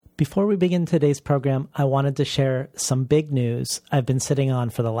Before we begin today's program, I wanted to share some big news I've been sitting on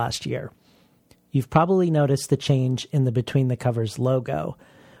for the last year. You've probably noticed the change in the Between the Covers logo.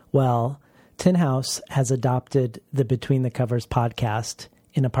 Well, Tin House has adopted the Between the Covers podcast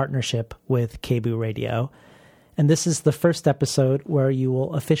in a partnership with KBOO Radio. And this is the first episode where you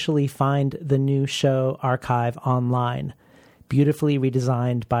will officially find the new show archive online, beautifully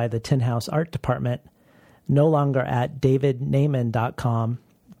redesigned by the Tin House art department, no longer at davidnaiman.com,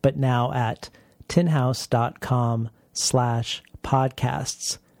 but now at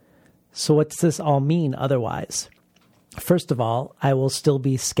tinhouse.com/podcasts. So what's this all mean otherwise? First of all, I will still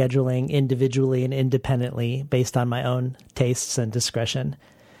be scheduling individually and independently based on my own tastes and discretion.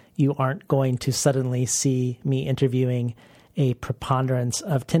 You aren't going to suddenly see me interviewing a preponderance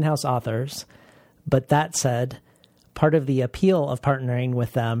of Tin House authors. But that said, part of the appeal of partnering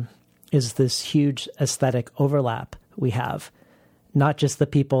with them is this huge aesthetic overlap we have. Not just the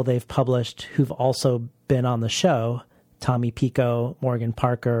people they've published who've also been on the show, Tommy Pico, Morgan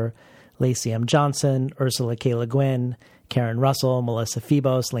Parker, Lacey M. Johnson, Ursula K. Le Guin, Karen Russell, Melissa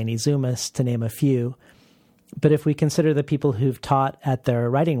Phoebos, Lainey Zumas, to name a few. But if we consider the people who've taught at their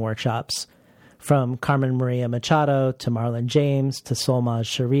writing workshops, from Carmen Maria Machado to Marlon James to Solmaz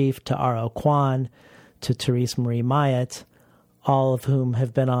Sharif to R.O. Kwan to Therese Marie Myatt, all of whom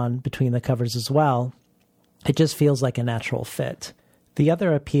have been on Between the Covers as well, it just feels like a natural fit. The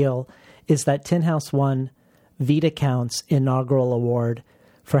other appeal is that Tin House won VitaCount's inaugural award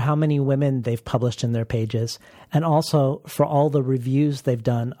for how many women they've published in their pages, and also for all the reviews they've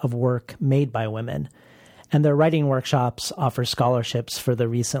done of work made by women. And their writing workshops offer scholarships for the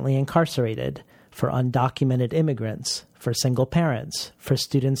recently incarcerated, for undocumented immigrants, for single parents, for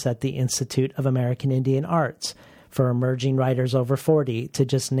students at the Institute of American Indian Arts, for emerging writers over 40, to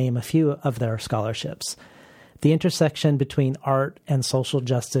just name a few of their scholarships. The intersection between art and social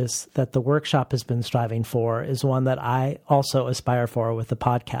justice that the workshop has been striving for is one that I also aspire for with the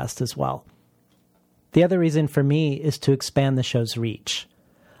podcast as well. The other reason for me is to expand the show's reach.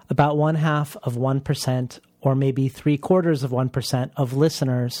 About 0.5% or maybe 0.75% of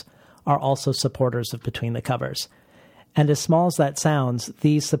listeners are also supporters of Between the Covers. And as small as that sounds,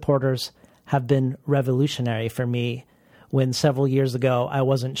 these supporters have been revolutionary for me when several years ago I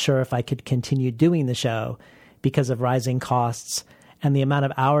wasn't sure if I could continue doing the show because of rising costs and the amount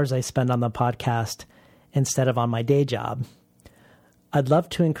of hours I spend on the podcast instead of on my day job. I'd love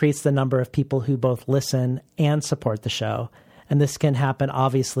to increase the number of people who both listen and support the show, and this can happen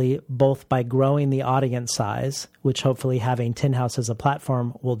obviously both by growing the audience size, which hopefully having Tin House as a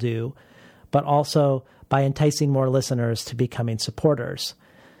platform will do, but also by enticing more listeners to becoming supporters.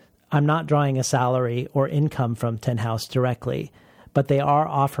 I'm not drawing a salary or income from Tin House directly, but they are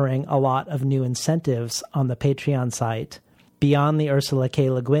offering a lot of new incentives on the Patreon site beyond the Ursula K.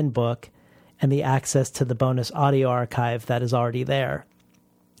 Le Guin book and the access to the bonus audio archive that is already there.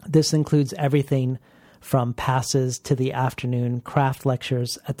 This includes everything from passes to the afternoon craft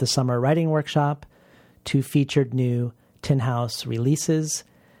lectures at the summer writing workshop, to featured new Tin House releases,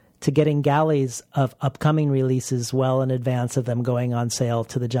 to getting galleys of upcoming releases well in advance of them going on sale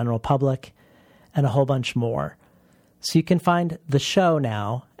to the general public, and a whole bunch more. So you can find the show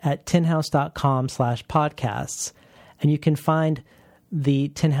now at tinhouse.com/podcasts, and you can find the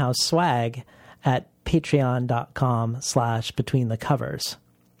Tin House swag at patreon.com/betweenthecovers.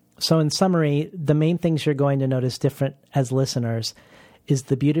 So in summary, the main things you're going to notice different as listeners is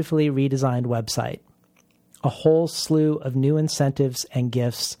the beautifully redesigned website, a whole slew of new incentives and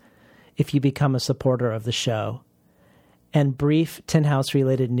gifts if you become a supporter of the show, and brief Tin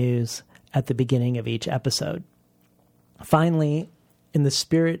House-related news at the beginning of each episode. Finally, in the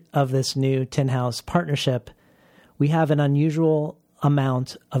spirit of this new Tin House partnership, we have an unusual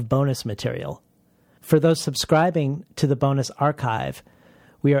amount of bonus material. For those subscribing to the bonus archive,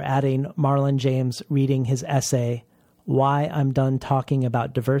 we are adding Marlon James reading his essay, Why I'm Done Talking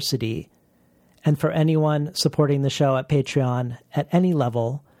About Diversity. And for anyone supporting the show at Patreon at any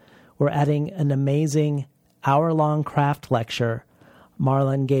level, we're adding an amazing hour-long craft lecture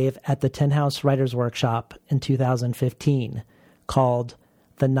Marlon gave at the Tin House Writers Workshop in 2015 called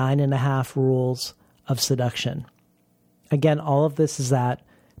The 9.5 Rules of Seduction. Again, all of this is at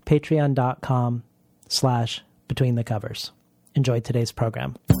patreon.com/betweenthecovers. Enjoy today's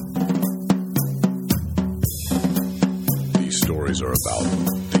program. These stories are about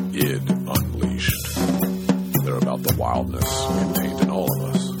the id unleashed. They're about the wildness contained in all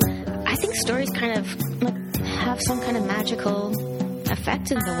of us. I think stories kind of have some kind of magical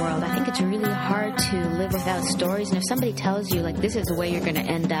effect in the world. I think it's really hard to live without stories, and if somebody tells you, like, this is the way you're going to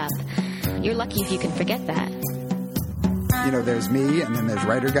end up, you're lucky if you can forget that. there's me, and then there's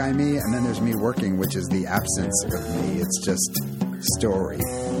writer guy me, and then there's me working, which is the absence of me. It's just story.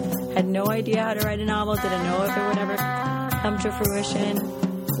 Had no idea how to write a novel, didn't know if it would ever come to fruition.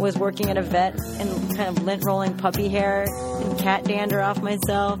 Was working at a vet and kind of lint rolling puppy hair and cat dander off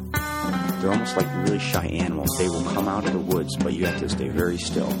myself. They're almost like really shy animals. They will come out of the woods, but you have to stay very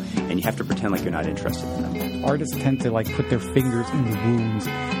still. And you have to pretend like you're not interested in them. Artists tend to put their fingers in the wounds,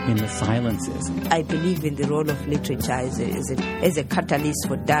 in the silences. I believe in the role of literature as a catalyst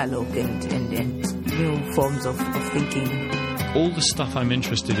for dialogue and new forms of thinking. All the stuff I'm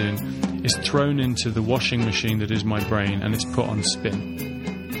interested in is thrown into the washing machine that is my brain, and it's put on spin.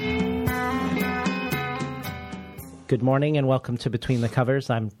 Good morning and welcome to Between the Covers.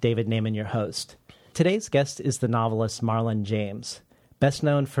 I'm David Naiman, your host. Today's guest is the novelist Marlon James, best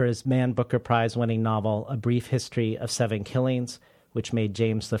known for his Man Booker Prize-winning novel A Brief History of Seven Killings, which made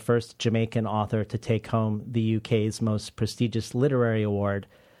James the first Jamaican author to take home the UK's most prestigious literary award.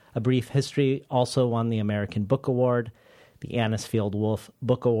 A Brief History also won the American Book Award, the Anisfield Wolf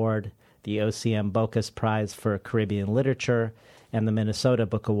Book Award, the OCM Bocas Prize for Caribbean Literature, and the Minnesota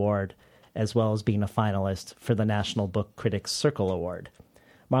Book Award, as well as being a finalist for the National Book Critics Circle Award.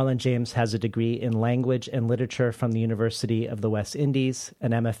 Marlon James has a degree in language and literature from the University of the West Indies,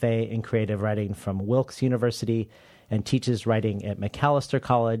 an MFA in creative writing from Wilkes University, and teaches writing at Macalester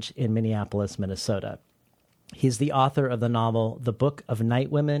College in Minneapolis, Minnesota. He's the author of the novel The Book of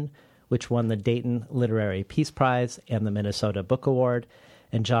Night Women, which won the Dayton Literary Peace Prize and the Minnesota Book Award,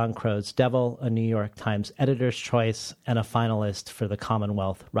 and John Crow's Devil, a New York Times Editor's Choice, and a finalist for the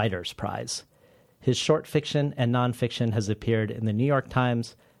Commonwealth Writers' Prize. His short fiction and nonfiction has appeared in the New York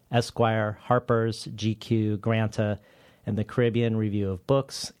Times, Esquire, Harper's, GQ, Granta, and the Caribbean Review of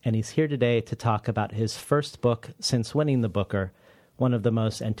Books, and he's here today to talk about his first book since winning the Booker, one of the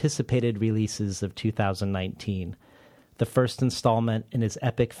most anticipated releases of 2019, the first installment in his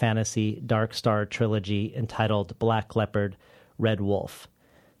epic fantasy Dark Star trilogy entitled Black Leopard, Red Wolf.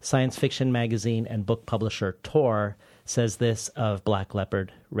 Science fiction magazine and book publisher Tor says this of Black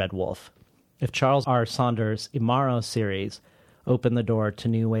Leopard, Red Wolf. If Charles R. Saunders' Imaro series opened the door to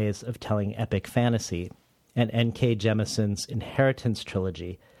new ways of telling epic fantasy, and N.K. Jemison's Inheritance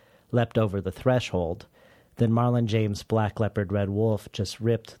trilogy leapt over the threshold, then Marlon James' Black Leopard, Red Wolf just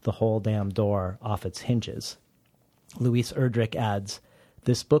ripped the whole damn door off its hinges. Louise Erdrich adds,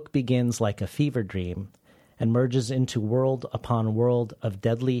 "This book begins like a fever dream and merges into world upon world of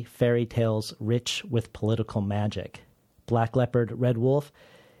deadly fairy tales rich with political magic. Black Leopard, Red Wolf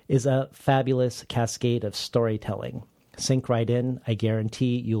is a fabulous cascade of storytelling. Sink right in, I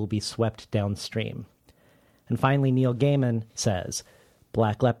guarantee you will be swept downstream." And finally, Neil Gaiman says,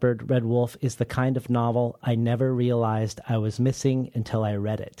 "Black Leopard, Red Wolf is the kind of novel I never realized I was missing until I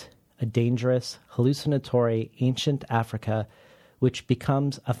read it. A dangerous, hallucinatory, ancient Africa which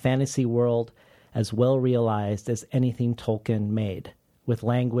becomes a fantasy world as well realized as anything Tolkien made, with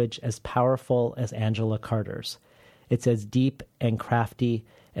language as powerful as Angela Carter's. It's as deep and crafty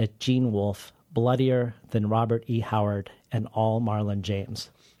as Gene Wolfe, bloodier than Robert E. Howard, and all Marlon James.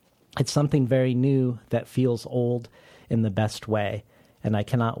 It's something very new that feels old in the best way, and I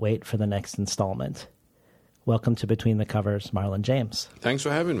cannot wait for the next installment." Welcome to Between the Covers, Marlon James. Thanks for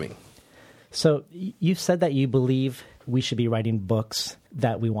having me. So you've said that you believe we should be writing books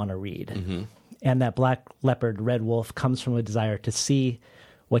that we want to read. Mm-hmm. And that Black Leopard, Red Wolf comes from a desire to see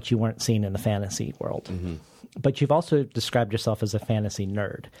what you weren't seeing in the fantasy world. Mm-hmm. But you've also described yourself as a fantasy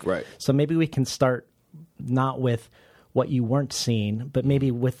nerd. Right. So maybe we can start not with what you weren't seeing, but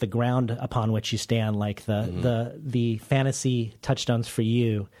maybe with the ground upon which you stand, like the fantasy touchstones for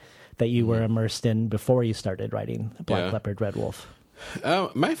you that you were immersed in before you started writing Black Leopard, Red Wolf.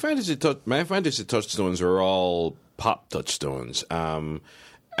 My fantasy touchstones are all pop touchstones.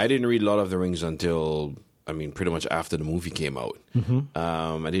 I didn't read Lord of the Rings until, pretty much after the movie came out. Mm-hmm.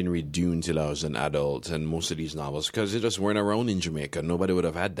 I didn't read Dune till I was an adult, and most of these novels, because they just weren't around in Jamaica. Nobody would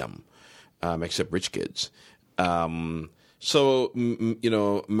have had them, except rich kids. So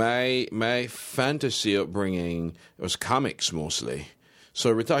my fantasy upbringing was comics mostly.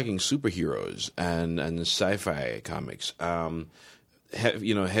 So we're talking superheroes and sci-fi comics.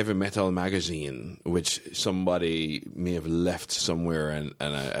 Heavy Metal magazine, which somebody may have left somewhere and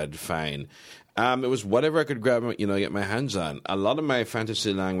I'd find. It was whatever I could grab, get my hands on. A lot of my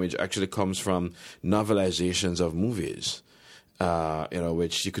fantasy language actually comes from novelizations of movies,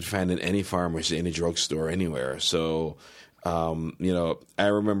 which you could find in any pharmacy, any drugstore, anywhere. So, I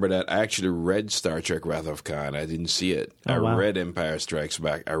remember that I actually read Star Trek Wrath of Khan. I didn't see it. I read Empire Strikes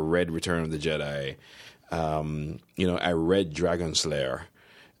Back. I read Return of the Jedi. I read Dragon Slayer.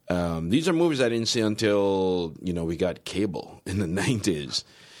 These are movies I didn't see until, we got cable in the 90s.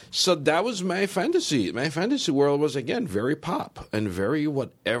 So that was my fantasy. My fantasy world was, again, very pop and very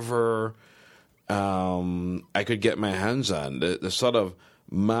whatever I could get my hands on. The sort of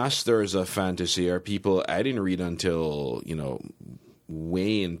masters of fantasy are people I didn't read until,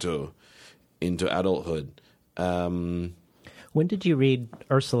 way into adulthood. When did you read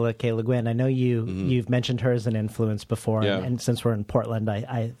Ursula K. Le Guin? I know you've mentioned her as an influence before, and since we're in Portland,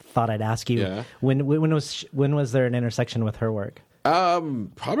 I thought I'd ask you when was there an intersection with her work?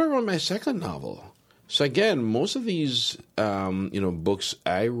 Probably around my second novel. So again, most of these books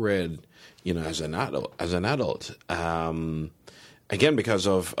I read as an adult. Again, because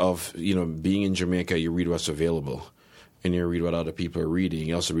of being in Jamaica, you read what's available, and you read what other people are reading.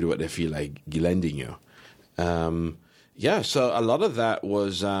 You also read what they feel like lending you. So a lot of that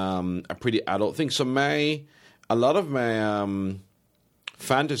was a pretty adult thing. So a lot of my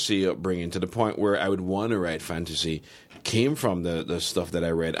fantasy upbringing, to the point where I would want to write fantasy, came from the stuff that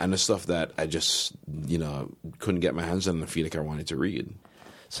I read and the stuff that I just couldn't get my hands on and feel like I wanted to read.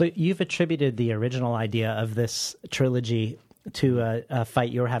 So you've attributed the original idea of this trilogy to a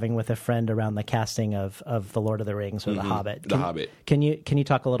fight you were having with a friend around the casting of The Lord of the Rings or The Hobbit. The Hobbit. Can you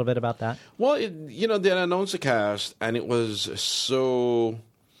talk a little bit about that? Well, they announced the cast, and it was so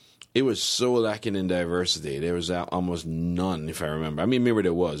lacking in diversity. There was almost none, if I remember. I mean, maybe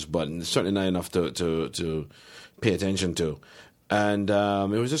there was, but certainly not enough to pay attention to. And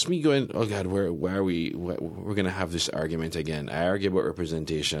it was just me going, oh God, where are we? We're going to have this argument again. I argue about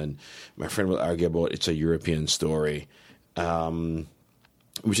representation. My friend will argue about it's a European story,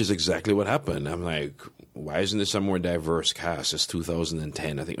 which is exactly what happened. I'm like, why isn't this a more diverse cast? It's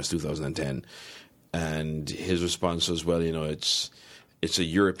 2010. I think it was 2010. And his response was, well, it's a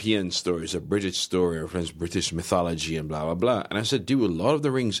European story. It's a British story. It represents British mythology and blah, blah, blah. And I said, dude, Lord of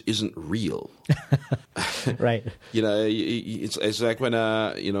the Rings isn't real. Right. It's like when,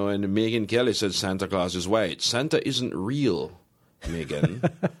 and Megyn Kelly said Santa Claus is white. Santa isn't real, Megan.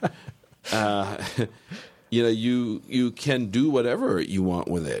 You can do whatever you want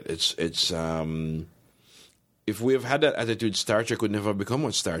with it. It's if we have had that attitude, Star Trek would never become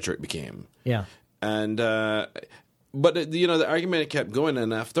what Star Trek became. Yeah. And but the argument kept going,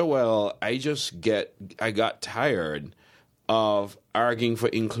 and after a while, I got tired of arguing for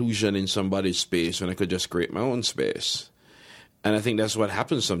inclusion in somebody's space when I could just create my own space. And I think that's what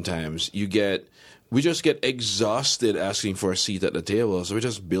happens sometimes. We just get exhausted asking for a seat at the table, so we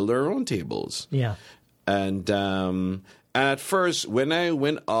just build our own tables. Yeah. And at first, when I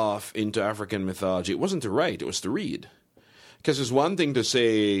went off into African mythology, it wasn't to write, it was to read. Because it's one thing to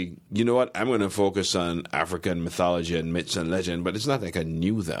say, you know what, I'm going to focus on African mythology and myths and legend, but it's not like I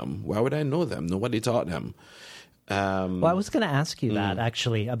knew them. Why would I know them? Nobody taught them. Well, I was going to ask you that,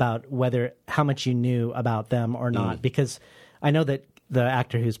 actually, about how much you knew about them or not, because I know that the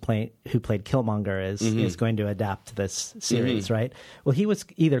actor who played Killmonger is going to adapt this series, right? Well, he was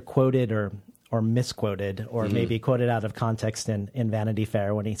either quoted or misquoted, or maybe quoted out of context in Vanity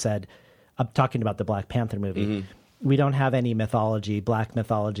Fair when he said, I'm talking about the Black Panther movie, we don't have any mythology, black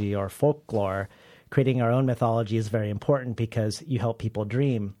mythology or folklore. Creating our own mythology is very important because you help people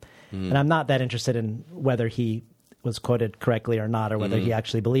dream. And I'm not that interested in whether he was quoted correctly or not, or whether he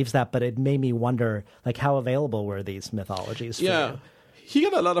actually believes that, but it made me wonder, like, how available were these mythologies for you? He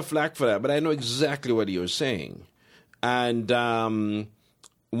got a lot of flack for that, but I know exactly what he was saying. And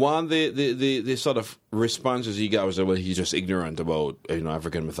one, the sort of responses he got was that, well, he's just ignorant about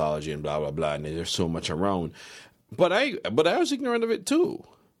African mythology and blah, blah, blah, and there's so much around. But I was ignorant of it too.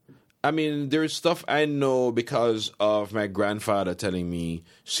 I mean, there's stuff I know because of my grandfather telling me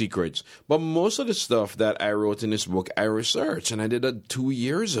secrets. But most of the stuff that I wrote in this book, I researched, and I did 2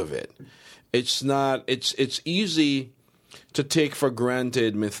 years of it. It's easy to take for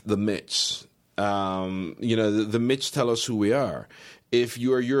granted the myths. The myths tell us who we are. If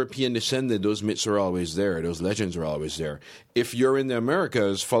you're European descended, those myths are always there. Those legends are always there. If you're in the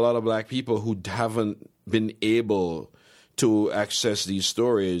Americas, for a lot of black people who haven't been able to access these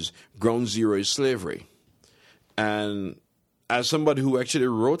stories, ground zero is slavery. And as somebody who actually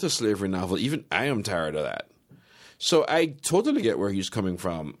wrote a slavery novel, even I am tired of that. So I totally get where he's coming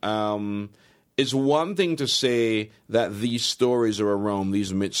from. It's one thing to say that these stories are around,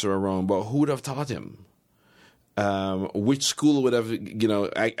 these myths are around, but who would have taught him? Which school would have,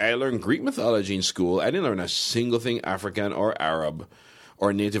 I learned Greek mythology in school. I didn't learn a single thing African or Arab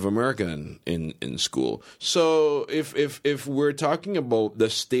or Native American in school. So if we're talking about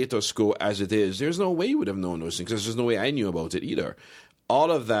the status quo as it is, there's no way you would have known those things, because there's no way I knew about it either. All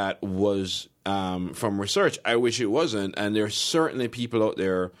of that was from research. I wish it wasn't, and there are certainly people out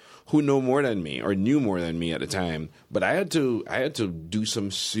there who know more than me or knew more than me at the time. But I had to do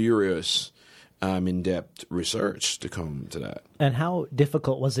some serious, in-depth research to come to that. And how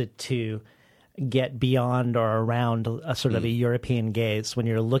difficult was it to get beyond or around a sort of a European gaze when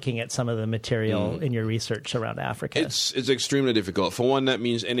you're looking at some of the material in your research around Africa? It's extremely difficult. For one, that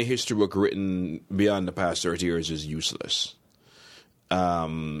means any history book written beyond the past 30 years is useless.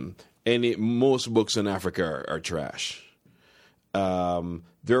 Most books in Africa are trash.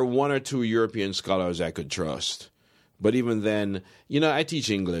 There are one or two European scholars I could trust. But even then, I teach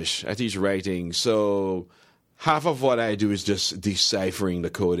English, I teach writing, so half of what I do is just deciphering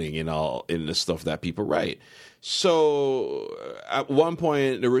the coding in the stuff that people write. So at one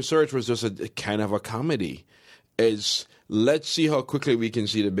point, the research was just a kind of a comedy. It's let's see how quickly we can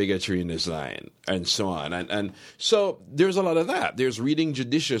see the bigotry in this line, and so on. And so there's a lot of that. There's reading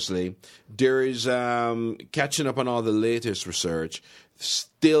judiciously. There is catching up on all the latest research.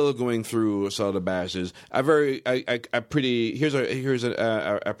 Still going through some of the biases. Here's a pretty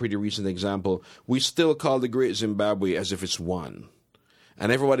recent example. We still call the Great Zimbabwe as if it's one.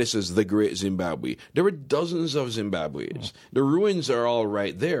 And everybody says the Great Zimbabwe. There were dozens of Zimbabwe's. The ruins are all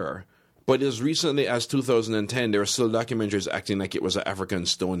right there. But as recently as 2010, there were still documentaries acting like it was an African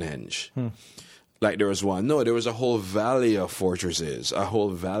Stonehenge. Like there was one. No, there was a whole valley of fortresses, a whole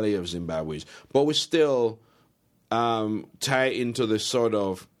valley of Zimbabwe's. But we still tie into this sort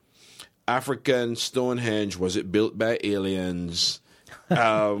of African Stonehenge. Was it built by aliens?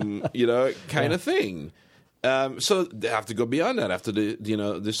 Kind of thing. So they have to go beyond that, have to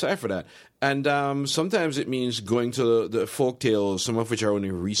decipher that. And sometimes it means going to the folk tales, some of which are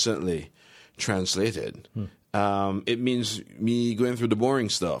only recently translated. It means me going through the boring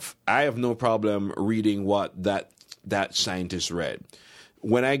stuff. I have no problem reading what that scientist read.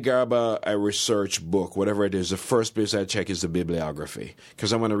 When I grab a research book, whatever it is, the first place I check is the bibliography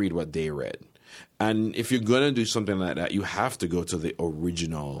because I want to read what they read. And if you're going to do something like that, you have to go to the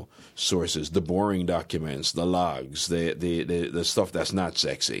original sources, the boring documents, the logs, the stuff that's not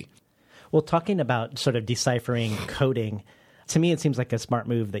sexy. Well, talking about sort of deciphering coding, to me it seems like a smart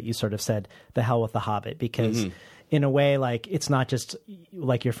move that you sort of said, the hell with the Hobbit, because in a way, like, it's not just,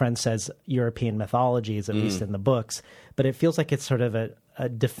 like your friend says, European mythologies, at least in the books, but it feels like it's sort of a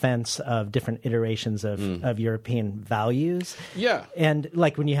defense of different iterations of European values. Yeah. And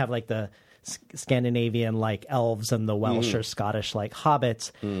like when you have like the Scandinavian like elves and the Welsh or Scottish like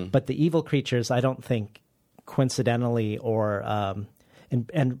hobbits, but the evil creatures, I don't think coincidentally or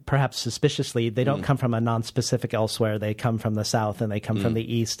and perhaps suspiciously, they don't come from a non-specific elsewhere. They come from the south and they come from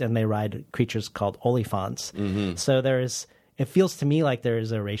the east, and they ride creatures called olifants. So it feels to me like there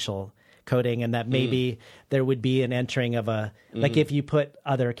is a racial coding, and that maybe there would be an entering of a, like if you put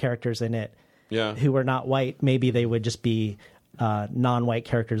other characters in it who were not white, maybe they would just be non-white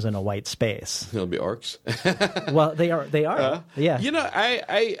characters in a white space. They'll be orcs. Well, they are. Yeah.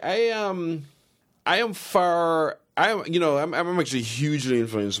 I'm actually hugely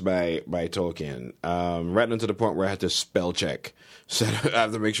influenced by Tolkien, right down to the point where I had to spell check. So I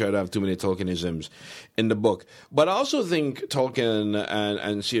have to make sure I don't have too many Tolkienisms in the book. But I also think Tolkien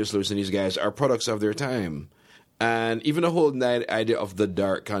and C.S. Lewis and these guys are products of their time. And even the whole idea of the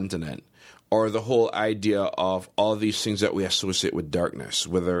Dark Continent, or the whole idea of all these things that we associate with darkness,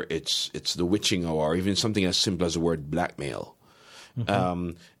 whether it's the witching hour, or even something as simple as the word blackmail,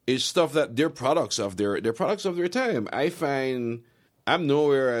 is stuff that they're products of their time. I find I'm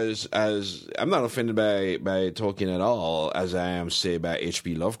nowhere as I'm not offended by Tolkien at all as I am, say, by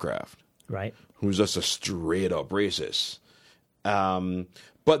H.P. Lovecraft, right? Who's just a straight up racist.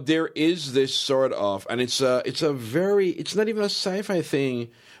 But there is this sort of, and it's not even a sci-fi thing,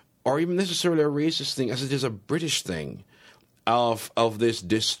 or even necessarily a racist thing, as it is a British thing, of this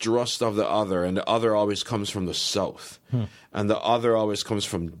distrust of the other, and the other always comes from the south, and the other always comes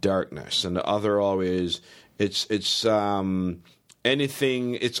from darkness, and the other always it's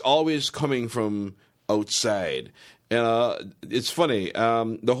anything. It's always coming from outside. It's funny.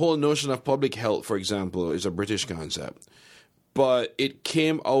 The whole notion of public health, for example, is a British concept, but it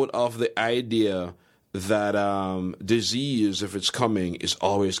came out of the idea that disease, if it's coming, is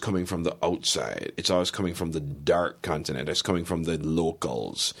always coming from the outside. It's always coming from the dark continent. It's coming from the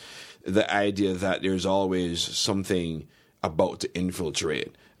locals. The idea that there's always something about to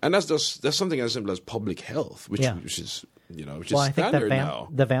infiltrate. And that's something as simple as public health, which is which is I think standard now.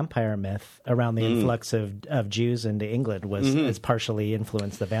 The vampire myth around the influx of Jews into England has partially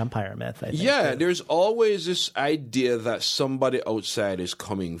influenced the vampire myth, I think. Yeah, there's always this idea that somebody outside is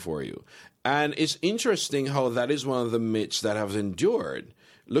coming for you. And it's interesting how that is one of the myths that have endured.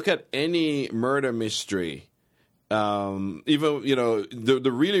 Look at any murder mystery. Even,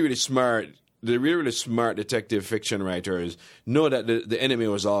 the really smart detective fiction writers know that the enemy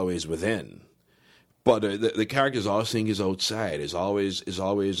was always within. But the characters always think is outside. Is always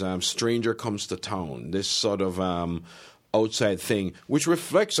stranger comes to town. This sort of outside thing, which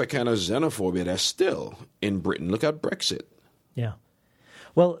reflects a kind of xenophobia that's still in Britain. Look at Brexit. Yeah.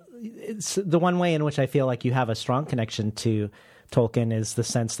 Well, it's the one way in which I feel like you have a strong connection to Tolkien is the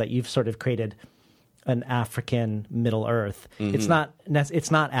sense that you've sort of created an African Middle Earth. It's not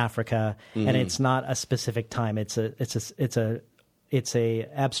Africa, and it's not a specific time. It's a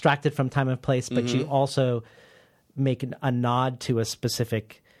abstracted from time and place, but you also make a nod to a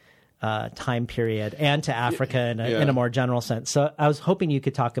specific time period and to Africa in a more general sense. So I was hoping you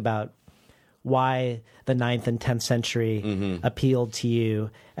could talk about why the 9th and 10th century appealed to you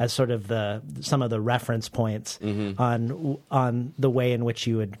as sort of some of the reference points on the way in which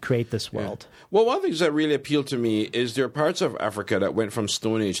you would create this world. Yeah. Well, one of the things that really appealed to me is there are parts of Africa that went from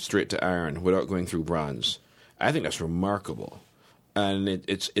Stone Age straight to iron without going through bronze. I think that's remarkable. And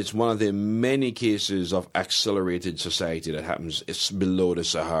it's one of the many cases of accelerated society that happens. It's below the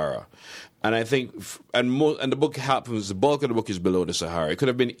Sahara. And I think, and the book happens, the bulk of the book is below the Sahara. It could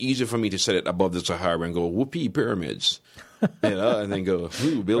have been easier for me to set it above the Sahara and go, whoopee, pyramids. And then go,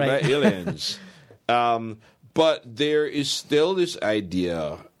 ooh, built by aliens. But there is still this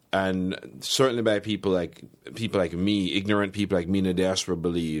idea, and certainly by people like me, ignorant people like me in the diaspora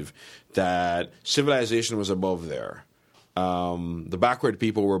believe that civilization was above there. The backward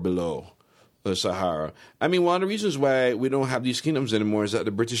people were below the Sahara. I mean, one of the reasons why we don't have these kingdoms anymore is that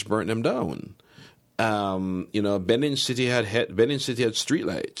the British burnt them down. Benin City had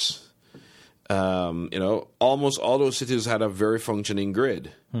streetlights. Almost all those cities had a very functioning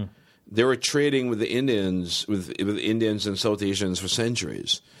grid. They were trading with the Indians, with Indians and South Asians for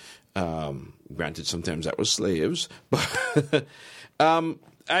centuries. Granted, sometimes that was slaves, but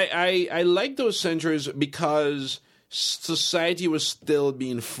I like those centuries because society was still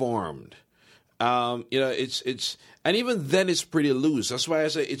being formed. It's and even then it's pretty loose. That's why I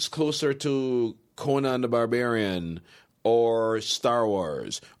say it's closer to Conan the Barbarian or Star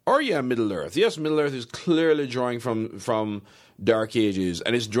Wars or Middle Earth. Yes, Middle Earth is clearly drawing from Dark Ages,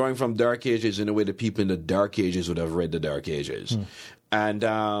 and it's drawing from Dark Ages in a way that people in the Dark Ages would have read the Dark Ages, and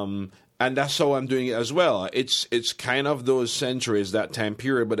that's how I'm doing it as well. It's kind of those centuries, that time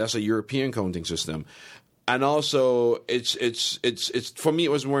period, but that's a European counting system. And also, it's for me,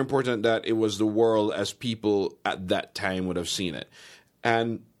 it was more important that it was the world as people at that time would have seen it.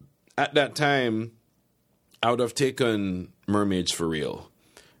 And at that time, I would have taken mermaids for real.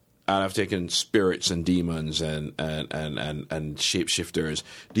 I'd have taken spirits and demons and shapeshifters.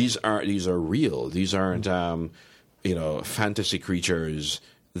 These are real. These aren't fantasy creatures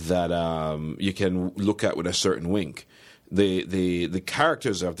that you can look at with a certain wink. The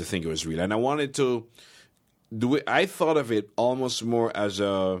characters have to think it was real. And I wanted to. I thought of it almost more as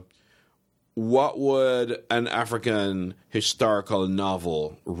what would an African historical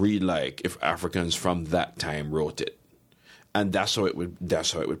novel read like if Africans from that time wrote it, and that's how it would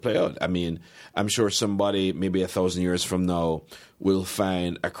play out. I mean, I'm sure somebody maybe 1,000 years from now will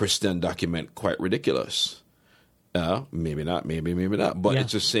find a Christian document quite ridiculous. Maybe not, maybe not. But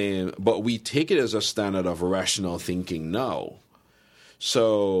it's the same. But we take it as a standard of rational thinking now.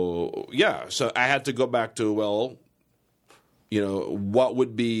 So I had to go back to, what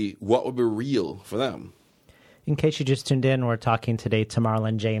would be real for them. In case you just tuned in, we're talking today to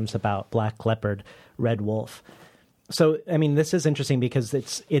Marlon James about Black Leopard, Red Wolf. So, I mean, this is interesting because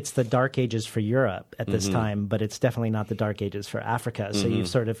it's the Dark Ages for Europe at this time, but it's definitely not the Dark Ages for Africa. So you've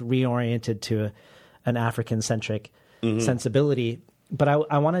sort of reoriented to an African-centric sensibility. But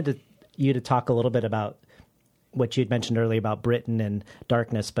I wanted you to talk a little bit about what you'd mentioned earlier about Britain and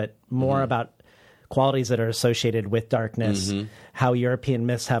darkness, but more about qualities that are associated with darkness, how European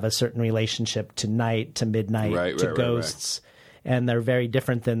myths have a certain relationship to night, to midnight, to ghosts, and they're very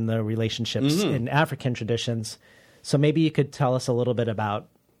different than the relationships in African traditions. So maybe you could tell us a little bit about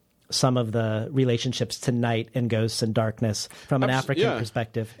some of the relationships to night and ghosts and darkness from an African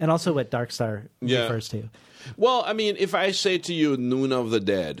perspective, and also what Darkstar refers to. Well, I mean, if I say to you Noon of the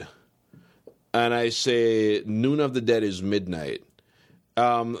Dead, and I say Noon of the Dead is midnight,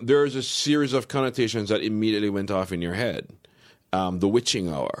 there's a series of connotations that immediately went off in your head. The witching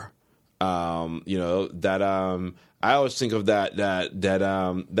hour, I always think of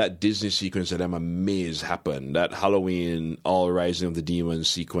that Disney sequence that I'm amazed happened. That Halloween All Rising of the Demons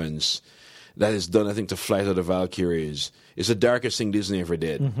sequence that is done, I think, to Flight of the Valkyries. It's the darkest thing Disney ever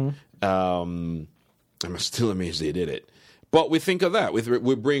did. I'm still amazed they did it. But we think of that.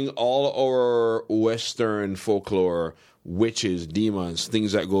 We bring all our Western folklore, witches, demons,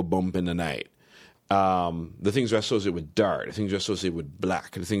 things that go bump in the night. The things are associated with dark, the things are associated with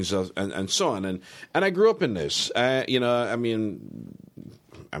black, the things and so on. And I grew up in this. I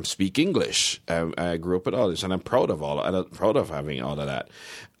speak English. I grew up with all this, and I'm proud of having all of that.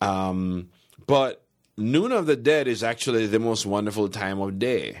 But Noon of the Dead is actually the most wonderful time of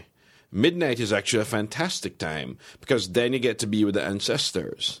day. Midnight is actually a fantastic time because then you get to be with the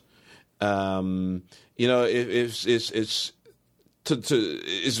ancestors. I find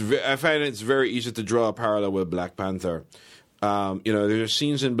it's very easy to draw a parallel with Black Panther. There are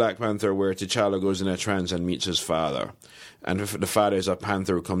scenes in Black Panther where T'Challa goes in a trance and meets his father, and the father is a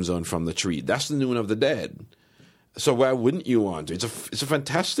panther who comes down from the tree. That's the Noon of the Dead. So why wouldn't you want to? It's a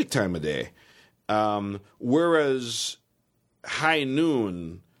fantastic time of day. Whereas high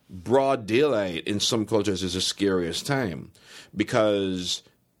noon, broad daylight in some cultures is the scariest time because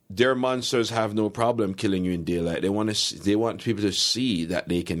their monsters have no problem killing you in daylight. They want people to see that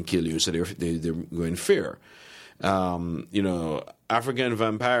they can kill you, so they're going in fear. African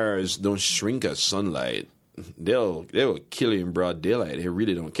vampires don't shrink at sunlight. They'll kill you in broad daylight. They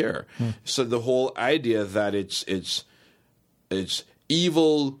really don't care. So the whole idea that it's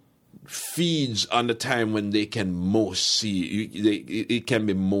evil feeds on the time when they can most see. It can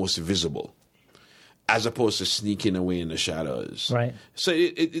be most visible, as opposed to sneaking away in the shadows. Right. So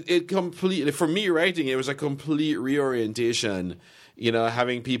it completely, for me writing, it was a complete reorientation,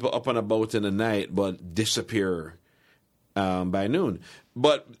 having people up and about in the night but disappear by noon.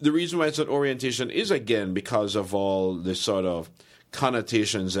 But the reason why it's an orientation is, again, because of all the sort of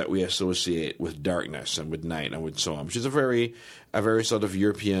connotations that we associate with darkness and with night and with so on, which is a very sort of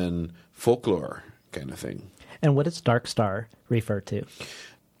European folklore kind of thing. And what does Dark Star refer to?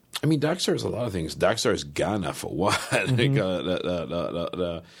 I mean, Dark Star is a lot of things. Dark Star is Ghana for one.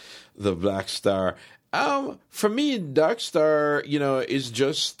 The Black Star. For me, Dark Star, is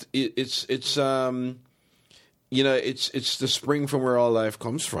just it's the spring from where all life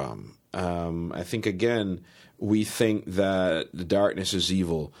comes from. I think again we think that the darkness is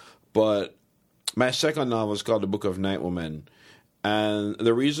evil, but my second novel is called The Book of Night Woman, and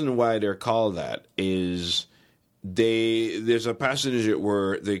the reason why they're called that is there's a passage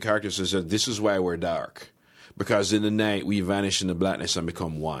where the character says that this is why we're dark, because in the night we vanish in the blackness and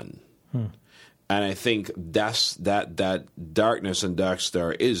become one. And I think that's that darkness and Dark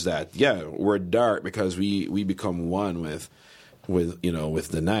Star is that. Yeah, we're dark because we become one with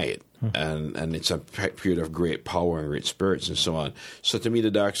the night, and it's a period of great power and great spirits and so on. So to me,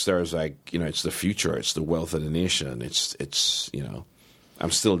 the Dark Star is like it's the future, it's the wealth of the nation. It's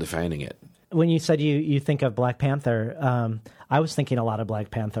I'm still defining it. When you said you think of Black Panther, I was thinking a lot of Black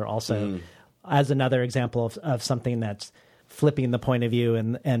Panther also as another example of something that's flipping the point of view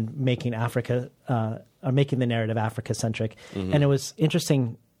and making Africa or making the narrative Africa-centric. And it was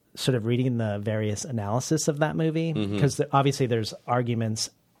interesting sort of reading the various analysis of that movie because obviously there's arguments,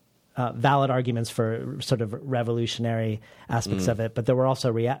 valid arguments for sort of revolutionary aspects of it, but there were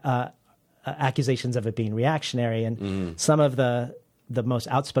also accusations of it being reactionary, and some of the most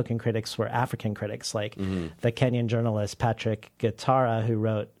outspoken critics were African critics, like the Kenyan journalist Patrick Gitara, who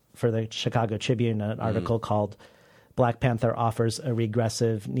wrote for the Chicago Tribune an article called Black Panther Offers a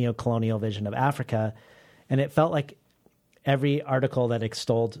Regressive Neocolonial Vision of Africa. And it felt like every article that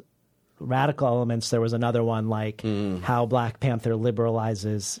extolled radical elements, there was another one like how Black Panther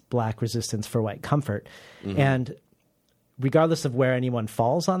liberalizes Black resistance for white comfort. And regardless of where anyone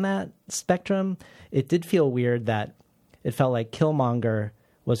falls on that spectrum, it did feel weird that it felt like Killmonger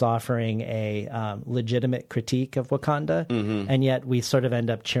was offering a legitimate critique of Wakanda, and yet we sort of end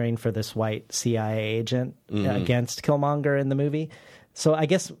up cheering for this white CIA agent against Killmonger in the movie. So I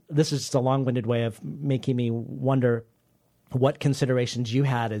guess this is just a long-winded way of making me wonder what considerations you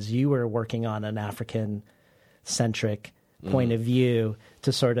had as you were working on an African-centric point of view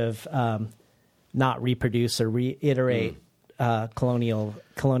to sort of not reproduce or reiterate colonial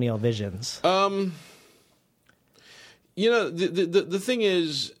visions. The thing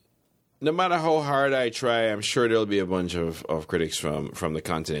is, no matter how hard I try, I'm sure there'll be a bunch of critics from the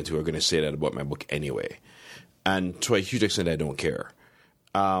continent who are going to say that about my book anyway. And to a huge extent, I don't care.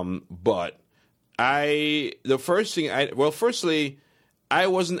 But firstly, I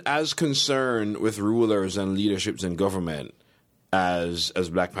wasn't as concerned with rulers and leaderships in government as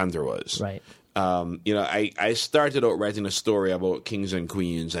Black Panther was. Right. I started out writing a story about kings and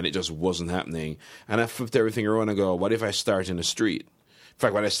queens, and it just wasn't happening. And I flipped everything around and go, what if I start in the street? In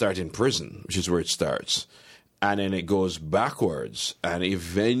fact, what if I start in prison, which is where it starts. And then it goes backwards and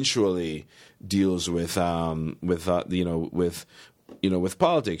eventually deals with politics.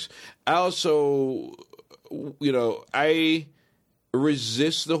 I also, I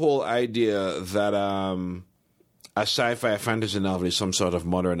resist the whole idea that a sci-fi fantasy novel is some sort of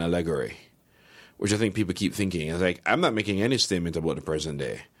modern allegory, which I think people keep thinking. It's like, I'm not making any statement about the present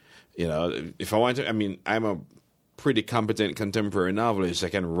day. If I want to, I'm a pretty competent contemporary novelist. I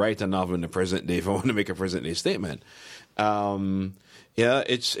can write a novel in the present day if I want to make a present day statement. Colin,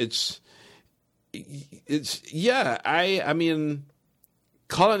 it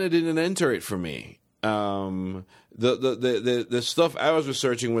didn't enter it for me. The stuff I was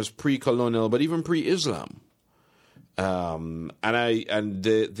researching was pre-colonial, but even pre-Islam. It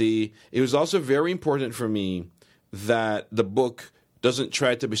was also very important for me that the book doesn't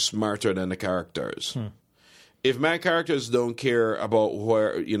try to be smarter than the characters. If my characters don't care about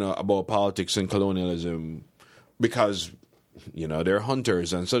about politics and colonialism because they're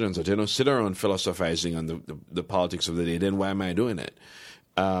hunters and such, they don't sit around philosophizing on the politics of the day, then why am I doing it?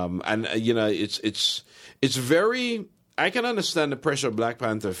 It's very. I can understand the pressure Black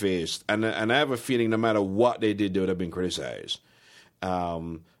Panther faced, and I have a feeling no matter what they did, they would have been criticized.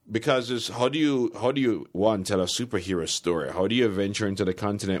 Because it's how do you one, tell a superhero story? How do you venture into the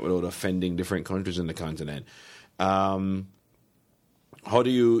continent without offending different countries in the continent? How do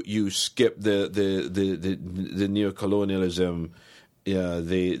you skip the neocolonialism,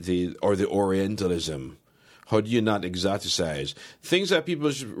 or the Orientalism? How do you not exoticize? Things that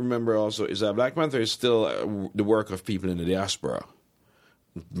people should remember also is that Black Panther is still the work of people in the diaspora.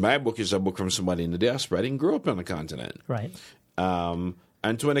 My book is a book from somebody in the diaspora. I didn't grow up on the continent. Right. And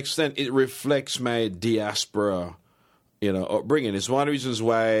to an extent, it reflects my diaspora, upbringing. It's one of the reasons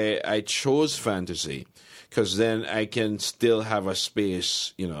why I chose fantasy, because then I can still have a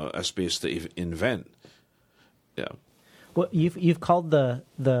space to invent. Yeah. Well, you've called the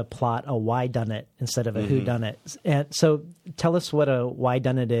plot a whodunit instead of a whodunit, and so tell us what a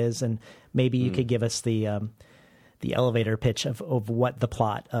whodunit is, and maybe you could give us the elevator pitch of what the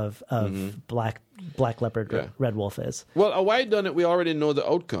plot of Black Leopard Red Wolf is. Well, a whodunit, we already know the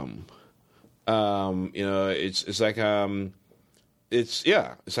outcome.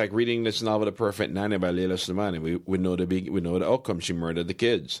 It's like reading this novel, The Perfect Nanny by Leila Slimani. We know the outcome. She murdered the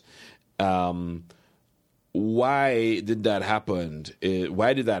kids. Why did that happen?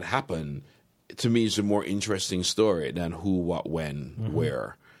 To me, is a more interesting story than who, what, when,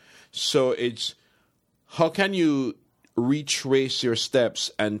 where. So it's how can you retrace your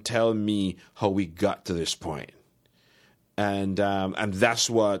steps and tell me how we got to this point? And that's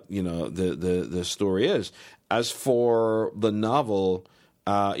what the story is. As for the novel,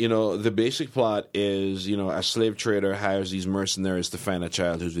 the basic plot is a slave trader hires these mercenaries to find a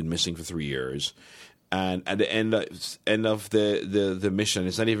child who's been missing for 3 years. And at the end of the mission,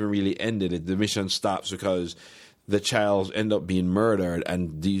 it's not even really ended. The mission stops because the child end up being murdered,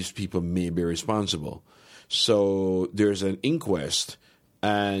 and these people may be responsible. So there's an inquest,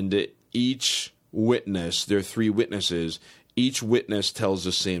 and each witness, there are 3 witnesses, each witness tells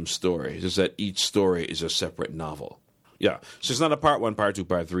the same story. It's just that each story is a separate novel. Yeah. So it's not a part 1, part 2,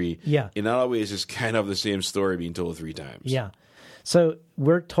 part 3. Yeah. In other ways, it's kind of the same story being told 3 times. Yeah. So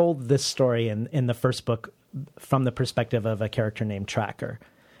we're told this story in the first book from the perspective of a character named Tracker.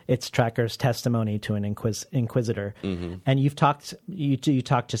 It's Tracker's testimony to an inquisitor. And you talked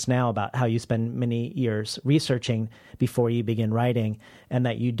just now about how you spend many years researching before you begin writing, and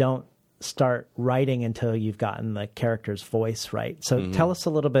that you don't start writing until you've gotten the character's voice right. So tell us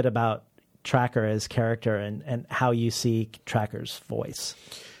a little bit about Tracker as character and how you see Tracker's voice.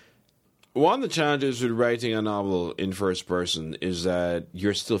 One of the challenges with writing a novel in first person is that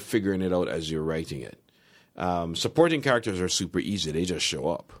you're still figuring it out as you're writing it. Supporting characters are super easy. They just show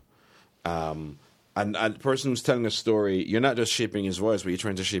up. And the person who's telling a story, you're not just shaping his voice, but you're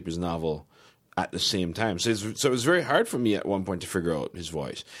trying to shape his novel at the same time. So it was very hard for me at one point to figure out his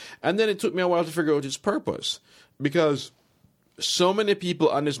voice. And then it took me a while to figure out his purpose, because so many people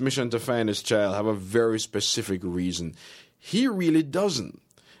on this mission to find this child have a very specific reason. He really doesn't.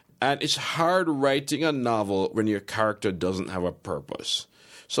 And it's hard writing a novel when your character doesn't have a purpose.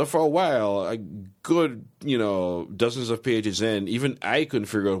 So for a while, a good, dozens of pages in, even I couldn't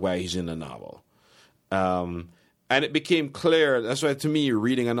figure out why he's in the novel. And it became clear. That's why, to me,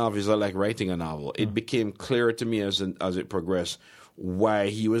 reading a novel is not like writing a novel. It became clear to me as it progressed why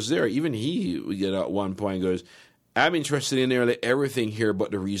he was there. Even he, at one point goes, I'm interested in nearly everything here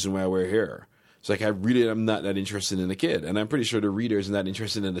but the reason why we're here. It's like, I really am not that interested in the kid. And I'm pretty sure the reader is not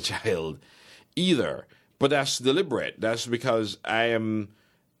interested in the child either. But that's deliberate. That's because I am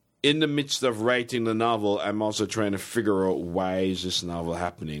in the midst of writing the novel. I'm also trying to figure out, why is this novel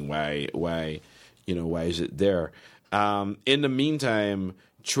happening? Why is it there? In the meantime,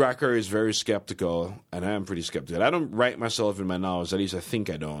 Tracker is very skeptical, and I am pretty skeptical. I don't write myself in my novels, at least I think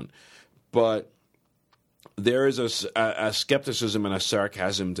I don't. But there is a skepticism and a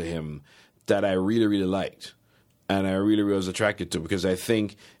sarcasm to him that I really, really liked. And I really, really was attracted to, because I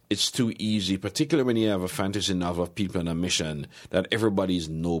think it's too easy, particularly when you have a fantasy novel of people on a mission, that everybody's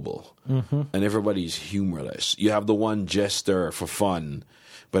noble and everybody's humorless. You have the one jester for fun,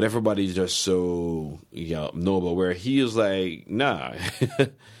 but everybody's just so noble, where he is like, nah.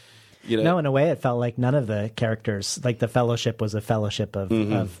 No, in a way, it felt like none of the characters, like the Fellowship was a fellowship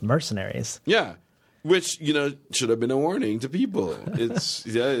of mercenaries. Yeah. Which, should have been a warning to people.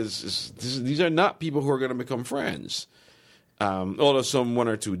 These are not people who are going to become friends. Although some one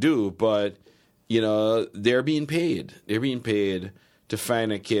or two do, but, they're being paid. They're being paid to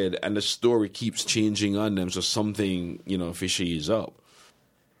find a kid, and the story keeps changing on them, so something, fishy is up.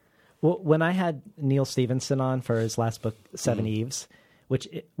 Well, when I had Neil Stevenson on for his last book, Seven Eves,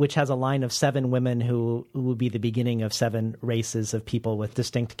 which has a line of 7 women who would be the beginning of 7 races of people with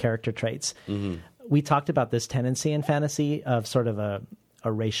distinct character traits. We talked about this tendency in fantasy of sort of a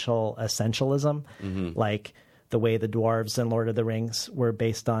racial essentialism, like the way the dwarves in Lord of the Rings were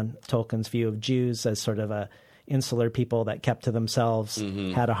based on Tolkien's view of Jews as sort of a insular people that kept to themselves,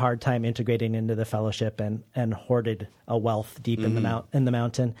 had a hard time integrating into the Fellowship, and hoarded a wealth deep in the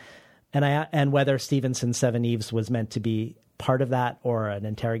mountain. And whether Stevenson's Seven Eves was meant to be part of that or an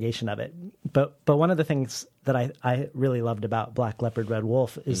interrogation of it. But one of the things that I really loved about Black Leopard, Red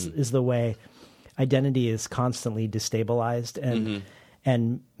Wolf is the way identity is constantly destabilized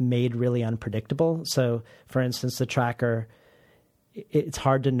and made really unpredictable. So, for instance, the Tracker, it's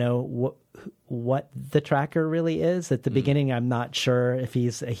hard to know what the Tracker really is. At the beginning, I'm not sure if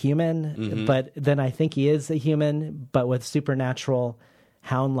he's a human, but then I think he is a human, but with supernatural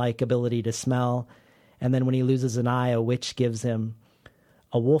hound-like ability to smell. And then when he loses an eye, a witch gives him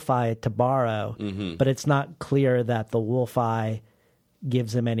a wolf eye to borrow, but it's not clear that the wolf eye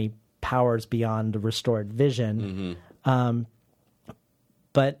gives him any powers beyond restored vision.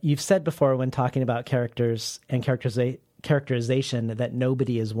 But you've said before, when talking about characters and characterization, that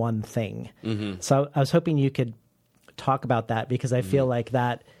nobody is one thing. So I was hoping you could talk about that, because I feel like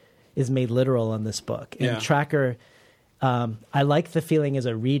that is made literal in this book. And Tracker, I like the feeling as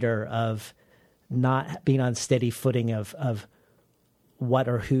a reader of not being on steady footing of what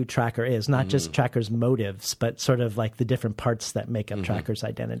or who Tracker is, not just Tracker's motives, but sort of like the different parts that make up Tracker's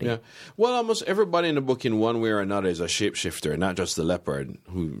identity. Yeah. Well, almost everybody in the book in one way or another is a shapeshifter, not just the leopard,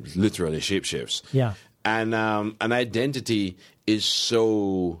 who literally shapeshifts. Yeah. And an identity is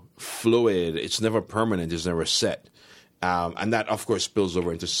so fluid. It's never permanent. It's never set. And that, of course, spills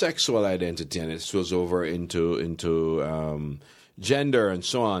over into sexual identity, and it spills over into gender and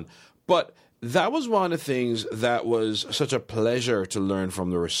so on. But that was one of the things that was such a pleasure to learn from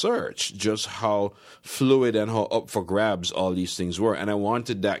the research, just how fluid and how up for grabs all these things were. And I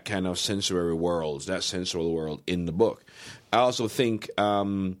wanted that kind of sensory world, that sensual world in the book. I also think,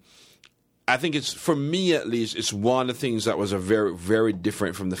 I think it's, for me at least, it's one of the things that was a very, very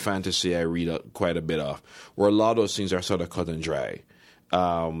different from the fantasy I read quite a bit of, where a lot of those things are sort of cut and dry.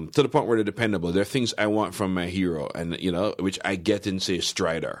 To the point where they're dependable. They're things I want from my hero, and which I get in, say,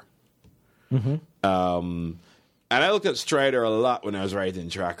 Strider. And I looked at Strider a lot when I was writing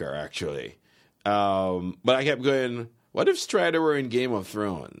Tracker, actually. But I kept going, what if Strider were in Game of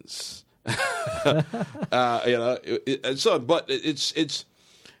Thrones? And so on. But it's.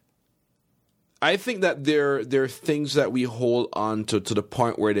 I think that there are things that we hold on to the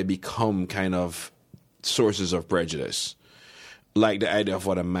point where they become kind of sources of prejudice, like the idea of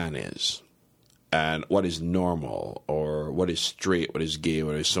what a man is, and what is normal, or what is straight, what is gay,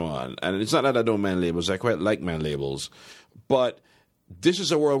 what is so on. And it's not that I don't man labels. I quite like man labels. But this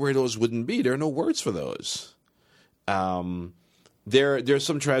is a world where those wouldn't be. There are no words for those. There are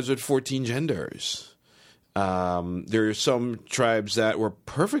some tribes with 14 genders. There are some tribes that were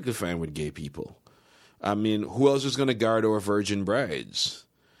perfectly fine with gay people. I mean, who else is going to guard our virgin brides?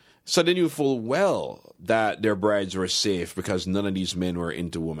 So they knew full well that their brides were safe because none of these men were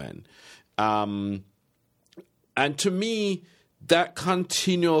into women. And to me, that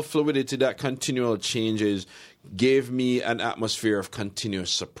continual fluidity, that continual changes gave me an atmosphere of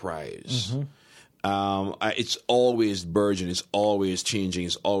continuous surprise. It's always burgeoning, it's always changing,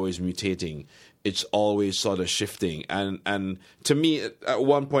 it's always mutating, it's always sort of shifting. And to me, at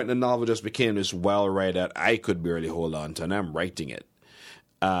one point, the novel just became this wild ride that I could barely hold on to, and I'm writing it.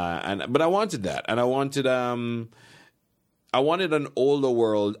 But I wanted that, and I wanted an older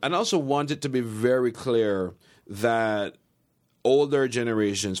world, and also wanted to be very clear that older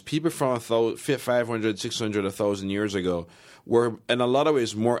generations, people from 500, 600, 1,000 years ago, were in a lot of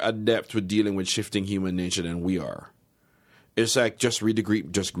ways more adept with dealing with shifting human nature than we are. It's like just read the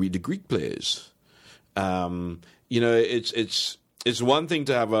Greek plays. It's one thing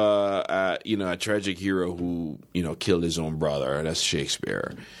to have a tragic hero who killed his own brother, and that's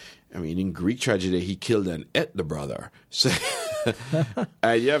Shakespeare. I mean, in Greek tragedy, he killed and ate the brother. So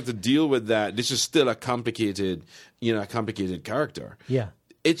you have to deal with that. This is still a complicated character. Yeah,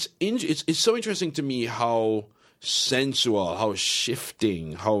 it's so interesting to me how sensual, how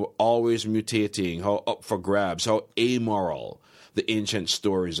shifting, how always mutating, how up for grabs, how amoral the ancient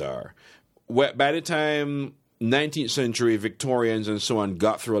stories are. By the time 19th century Victorians and so on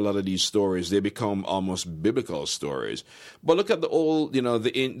got through a lot of these stories, they become almost biblical stories. But look at the old,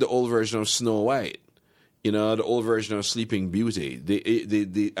 the old version of Snow White, the old version of Sleeping Beauty,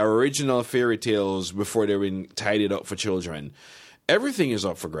 the original fairy tales before they were tidied up for children. Everything is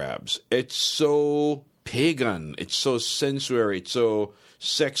up for grabs. It's so pagan, it's so sensuary, it's so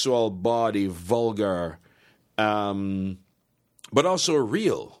sexual, body, vulgar, but also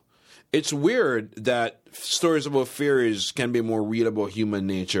real. It's weird that stories about fairies can be more real about human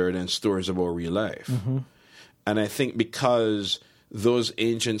nature than stories about real life. Mm-hmm. And I think because those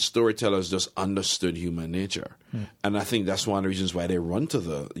ancient storytellers just understood human nature. Mm. And I think that's one of the reasons why they run to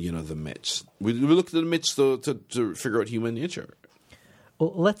the myths. We look to the myths to figure out human nature.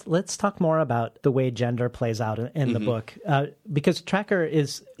 Well, let's talk more about the way gender plays out in the book, because Tracker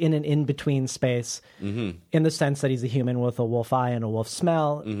is in an in-between space in the sense that he's a human with a wolf eye and a wolf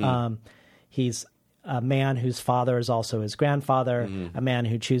smell. He's a man whose father is also his grandfather, a man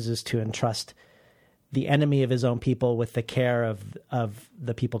who chooses to entrust the enemy of his own people with the care of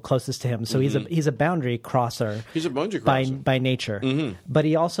the people closest to him. So he's a boundary crosser. He's a boundary crosser by nature. But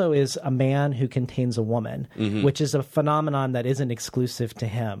he also is a man who contains a woman, which is a phenomenon that isn't exclusive to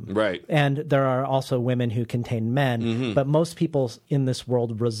him. Right. And there are also women who contain men, but most people in this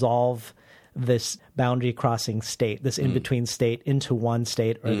world resolve this boundary crossing state, this in-between state, into one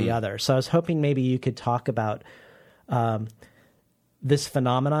state or the other. So I was hoping maybe you could talk about this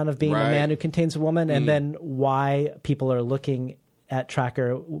phenomenon of being a man who contains a woman, and then why people are looking at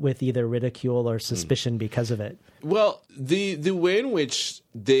Tracker with either ridicule or suspicion because of it. Well, the way in which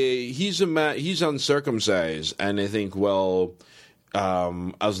he's a man, he's uncircumcised, and they think, well,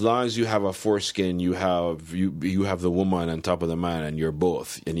 as long as you have a foreskin, you have the woman on top of the man, and you're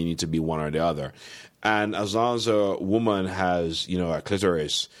both, and you need to be one or the other. And as long as a woman has, a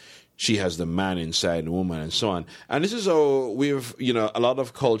clitoris, she has the man inside the woman, and so on. And this is how we've, a lot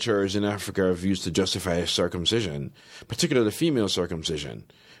of cultures in Africa have used to justify circumcision, particularly female circumcision,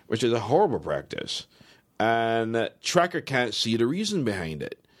 which is a horrible practice. And Tracker can't see the reason behind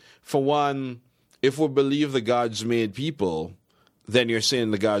it. For one, if we believe the gods made people, then you're saying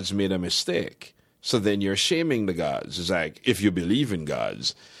the gods made a mistake. So then you're shaming the gods. It's like, if you believe in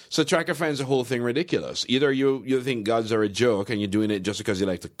gods. So Tracker finds the whole thing ridiculous. Either you think gods are a joke and you're doing it just because you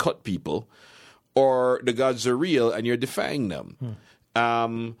like to cut people, or the gods are real and you're defying them.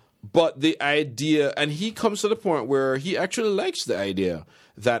 But the idea, and he comes to the point where he actually likes the idea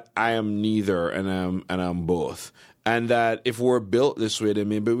that I am neither and I'm both, and that if we're built this way, then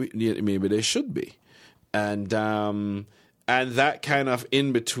maybe they should be, and that kind of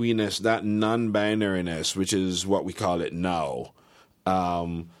in-betweenness, that non-binariness, which is what we call it now,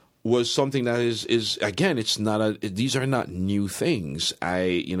 was something that is again, it's not these are not new things.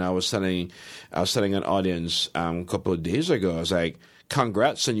 I was telling an audience a couple of days ago, I was like,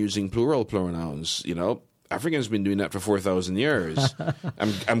 congrats on using plural pronouns. Africans been doing that for 4,000 years.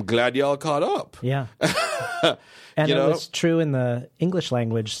 I'm glad y'all caught up. Yeah. And it was true in the English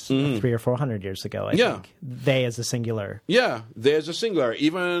language 300 or 400 years ago, I think. They as a singular. Yeah, they as a singular.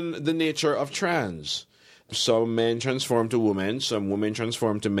 Even the nature of trans. Some men transform to women, some women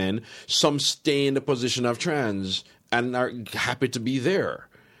transform to men, some stay in the position of trans and are happy to be there.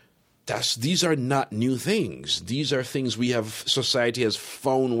 These are not new things. These are things society has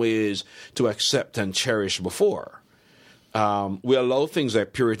found ways to accept and cherish before. We allow things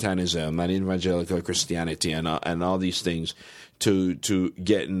like Puritanism and evangelical Christianity and all these things to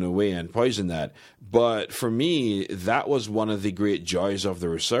get in the way and poison that. But for me, that was one of the great joys of the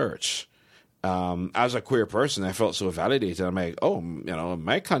research. As a queer person, I felt so validated. I'm like, oh,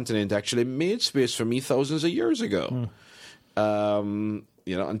 my continent actually made space for me thousands of years ago.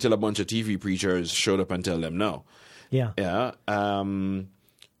 Until a bunch of TV preachers showed up and tell them no. Yeah. Yeah.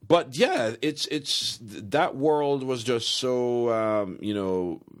 But yeah, it's that world was just so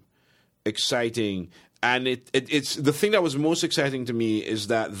exciting, and it's the thing that was most exciting to me is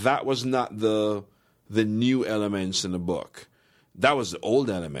that was not the new elements in the book. That was the old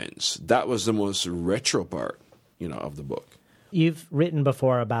elements. That was the most retro part, of the book. You've written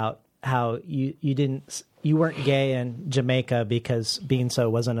before about how you weren't gay in Jamaica because being so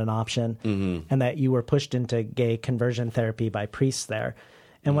wasn't an option, and that you were pushed into gay conversion therapy by priests there.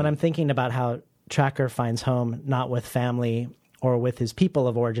 And when I'm thinking about how Tracker finds home not with family or with his people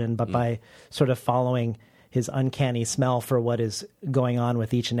of origin, but by sort of following his uncanny smell for what is going on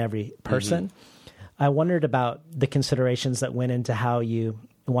with each and every person, I wondered about the considerations that went into how you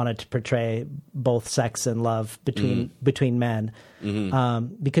wanted to portray both sex and love between men,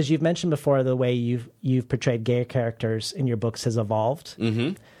 because you've mentioned before the way you've portrayed gay characters in your books has evolved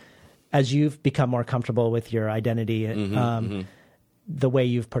as you've become more comfortable with your identity. The way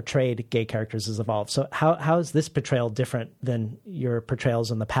you've portrayed gay characters has evolved. So how is this portrayal different than your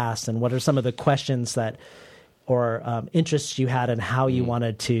portrayals in the past, and what are some of the questions that or interests you had in how you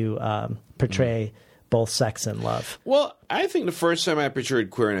wanted to portray both sex and love? Well, I think the first time I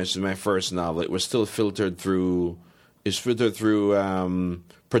portrayed queerness in my first novel, it was still filtered through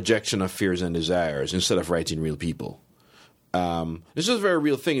projection of fears and desires instead of writing real people. This is a very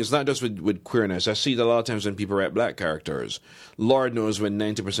real thing. It's not just with queerness. I see it a lot of times when people write black characters. Lord knows when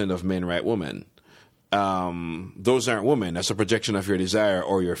 90% of men write women. Those aren't women. That's a projection of your desire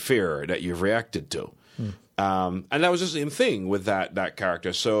or your fear that you've reacted to. And that was the same thing with that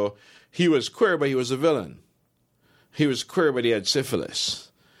character. So he was queer, but he was a villain. He was queer, but he had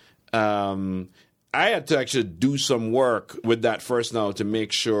syphilis. I had to actually do some work with that first novel to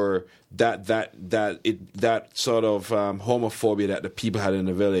make sure that sort of homophobia that the people had in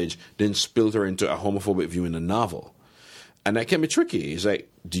the village didn't filter into a homophobic view in the novel. And that can be tricky. It's like,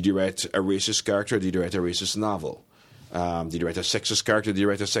 did you write a racist character? Did you write a racist novel? Did you write a sexist character? Did you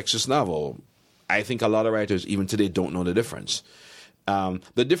write a sexist novel? I think a lot of writers, even today, don't know the difference.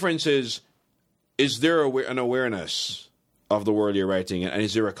 The difference is there an awareness of the world you're writing, and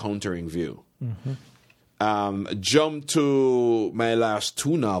is there a countering view? Jump to my last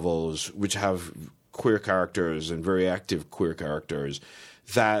two novels, which have queer characters and very active queer characters,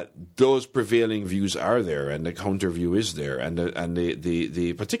 that those prevailing views are there and the counter view is there, and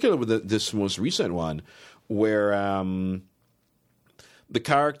the particular with this most recent one, where the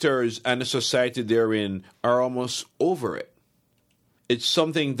characters and the society they're in are almost over it. It's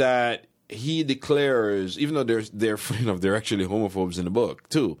something that he declares, even though they're actually homophobes in the book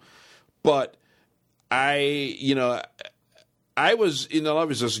too. But I was in a lot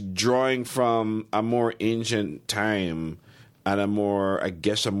of it just drawing from a more ancient time and a more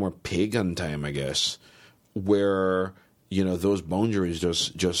pagan time, I guess, where those boundaries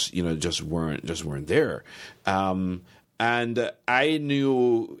just weren't there. And I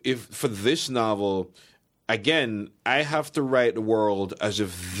knew if for this novel, again, I have to write the world as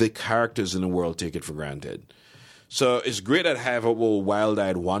if the characters in the world take it for granted. So it's great that I have a little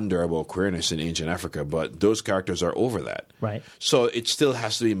wild-eyed wonder about queerness in ancient Africa, but those characters are over that. Right. So it still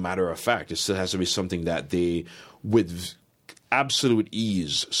has to be matter of fact. It still has to be something that they, with absolute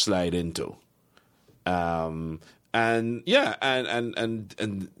ease, slide into. And that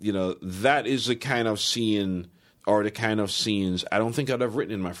is the kind of scene or the kind of scenes I don't think I'd have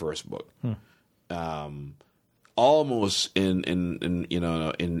written in my first book. Almost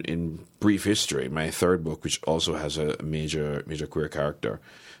in Brief History, my third book, which also has a major queer character.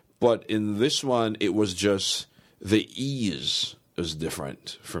 But in this one, it was just the ease was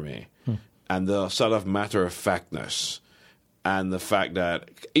different for me. And the sort of matter-of-factness. And the fact that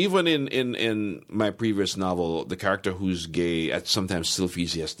even in my previous novel, the character who's gay sometimes still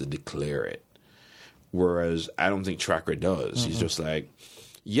feels he has to declare it. Whereas I don't think Tracker does. He's just like,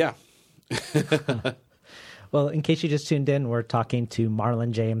 yeah. Well, in case you just tuned in, we're talking to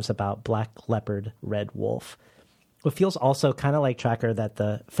Marlon James about Black Leopard, Red Wolf. It feels also kind of like Tracker that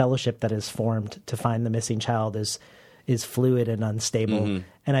the fellowship that is formed to find the missing child is fluid and unstable.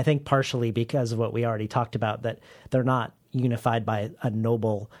 And I think partially because of what we already talked about, that they're not unified by a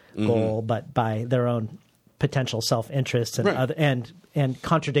noble goal, but by their own potential self-interest and other, and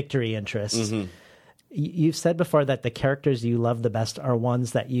contradictory interests. You've said before that the characters you love the best are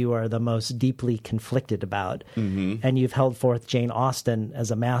ones that you are the most deeply conflicted about. And you've held forth Jane Austen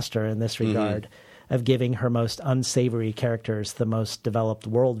as a master in this regard. of giving her most unsavory characters the most developed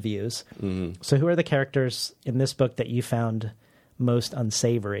worldviews. So who are the characters in this book that you found most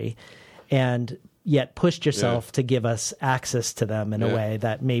unsavory, and yet pushed yourself to give us access to them in a way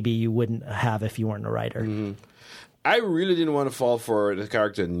that maybe you wouldn't have if you weren't a writer? I really didn't want to fall for the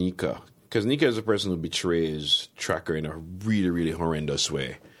character Nika, because Nika is a person who betrays Tracker in a really, really horrendous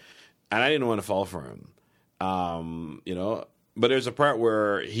way. And I didn't want to fall for him. But there's a part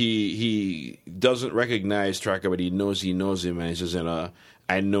where he doesn't recognize Tracker, but he knows him, and he says,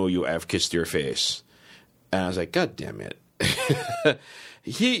 I know you, I've kissed your face. And I was like, God damn it.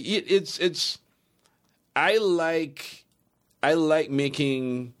 I like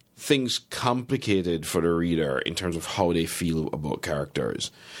making things complicated for the reader in terms of how they feel about characters.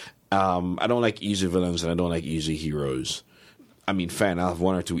 I don't like easy villains, and I don't like easy heroes. I mean, fine, I'll have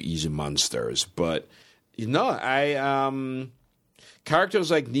one or two easy monsters, but characters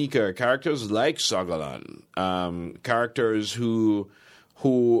like Nika, characters like Sogolon, characters who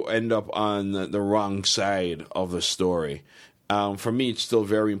end up on the wrong side of the story. For me, it's still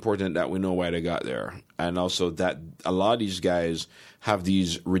very important that we know why they got there, and also that a lot of these guys have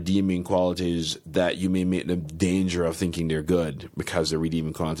these redeeming qualities that you may make them danger of thinking they're good because the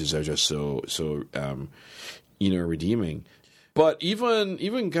redeeming qualities are just so redeeming. But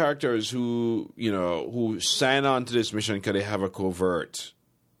even characters who sign on to this mission because they have a covert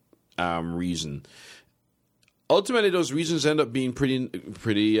reason. Ultimately, those reasons end up being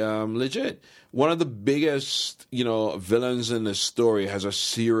pretty legit. One of the biggest, villains in the story has a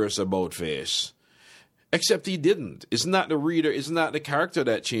serious about face. Except he didn't. It's not the reader. It's not the character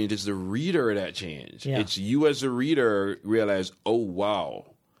that changed. It's the reader that changed. Yeah. It's you as a reader realize, oh, wow,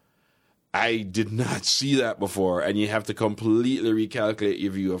 I did not see that before. And you have to completely recalculate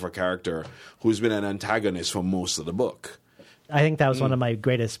your view of a character who's been an antagonist for most of the book. I think that was one of my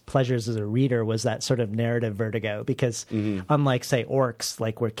greatest pleasures as a reader, was that sort of narrative vertigo, because unlike, say, orcs,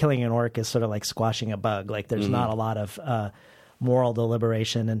 like where killing an orc is sort of like squashing a bug, like there's not a lot of moral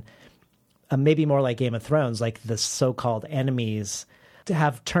deliberation, and maybe more like Game of Thrones, like the so-called enemies to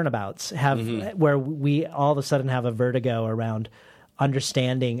have turnabouts, where we all of a sudden have a vertigo around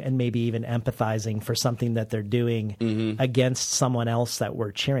understanding and maybe even empathizing for something that they're doing against someone else that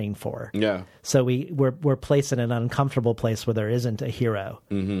we're cheering for. Yeah. So we're placed in an uncomfortable place where there isn't a hero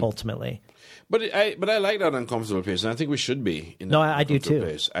ultimately. But I like that uncomfortable place, and I think we should be in that I do too.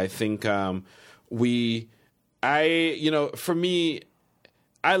 Place. I think for me,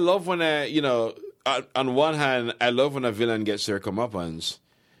 I love when on one hand, I love when a villain gets their comeuppance,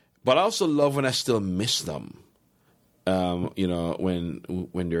 but I also love when I still miss them.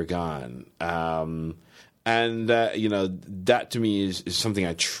 When they're gone. That to me is something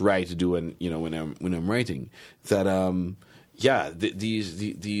I try to do when I'm writing. That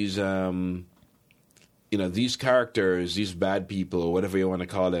these characters, these bad people, or whatever you want to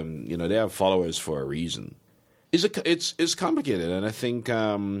call them, they have followers for a reason. It's complicated, and I think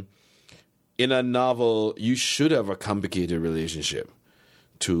in a novel you should have a complicated relationship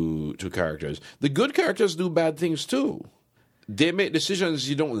to characters. The good characters do bad things too. They make decisions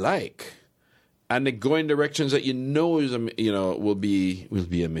you don't like, and they go in directions that will be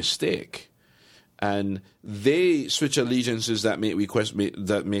a mistake, and they switch allegiances that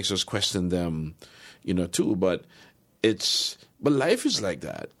makes us question them, too. But life is like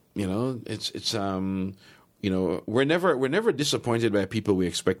that, we're never disappointed by people we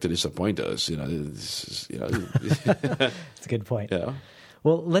expect to disappoint us. That's a good point. Yeah.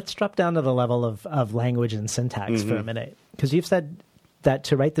 Well, let's drop down to the level of language and syntax for a minute, because you've said that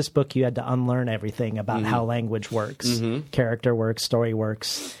to write this book you had to unlearn everything about how language works, character works, story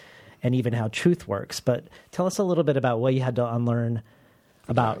works, and even how truth works. But tell us a little bit about what you had to unlearn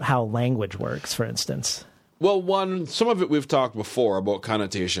about how language works, for instance. Well, some of it we've talked before about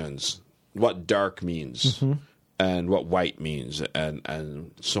connotations, what dark means and what white means,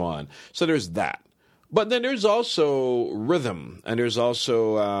 and so on. So there's that. But then there's also rhythm, and there's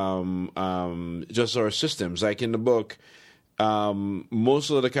also just our systems. Like in the book, most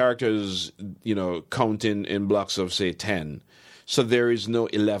of the characters, count in blocks of, say, 10. So there is no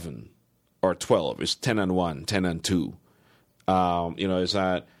 11 or 12. It's 10 and 1, 10 and 2. It's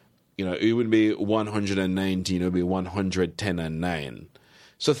not, it would be 119. It would be 110 and 9.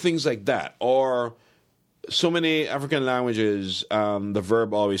 So things like that. Or so many African languages, the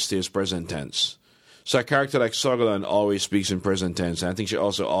verb always stays present tense. So a character like Sogolon always speaks in present tense, and I think she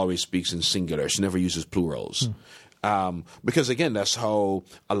also always speaks in singular. She never uses plurals. Because, again, that's how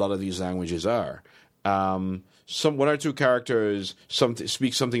a lot of these languages are. One or two characters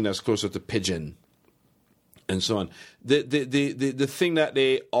speak something that's closer to pidgin and so on. The thing that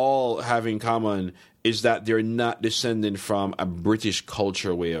they all have in common is that they're not descending from a British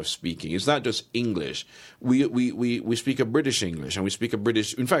culture way of speaking. It's not just English. We speak a British English, and we speak a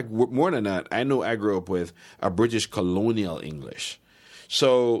British... In fact, more than that, I grew up with a British colonial English.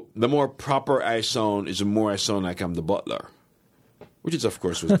 So the more proper I sound is the more I sound like I'm the butler, which is, of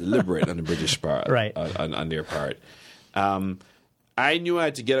course, was deliberate on the British part, right. on their part. I knew I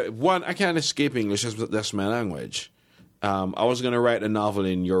had to get... One, I can't escape English. That's my language. I was going to write a novel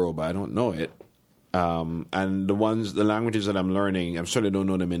in Yoruba. I don't know it. And the languages that I'm learning, I certainly don't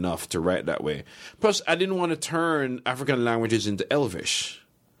know them enough to write that way. Plus, I didn't want to turn African languages into Elvish.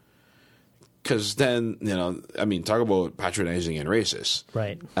 Because then, talk about patronizing and racist.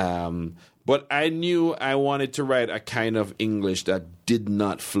 Right. But I knew I wanted to write a kind of English that did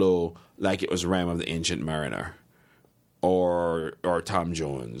not flow like it was Rhyme of the Ancient Mariner or Tom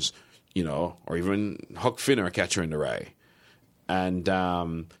Jones, or even Huck Finn or Catcher in the Rye. And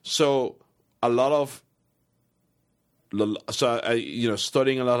so... a lot of,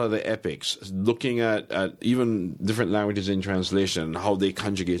 studying a lot of the epics, looking at even different languages in translation, how they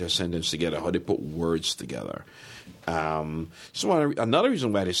conjugate a sentence together, how they put words together. So another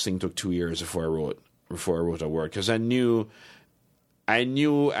reason why this thing took 2 years before I wrote a word, because I knew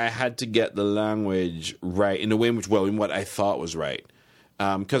I had to get the language right in the way in which, in what I thought was right,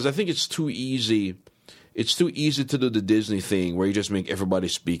 because I think it's too easy. It's too easy to do the Disney thing where you just make everybody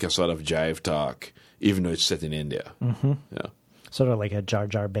speak a sort of jive talk, even though it's set in India. Mm-hmm. Yeah. Sort of like a Jar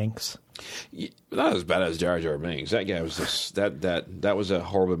Jar Binks. Yeah, not as bad as Jar Jar Binks. That guy was just that was a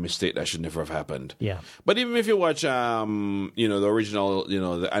horrible mistake that should never have happened. Yeah. But even if you watch, the original,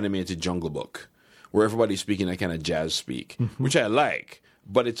 the animated Jungle Book, where everybody's speaking that kind of jazz speak, which I like,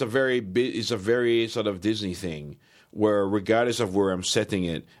 but it's a very sort of Disney thing, where regardless of where I'm setting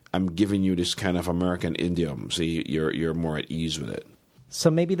it, I'm giving you this kind of American idiom, so you're more at ease with it. So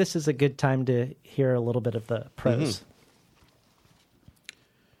maybe this is a good time to hear a little bit of the prose.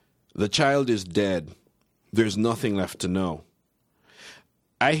 Mm-hmm. The child is dead. There's nothing left to know.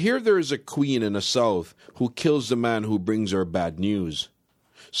 I hear there is a queen in the south who kills the man who brings her bad news.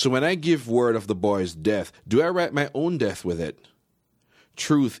 So when I give word of the boy's death, do I write my own death with it?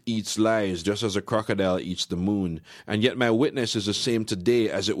 Truth eats lies just as a crocodile eats the moon, and yet my witness is the same today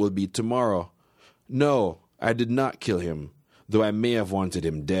as it will be tomorrow. No, I did not kill him, though I may have wanted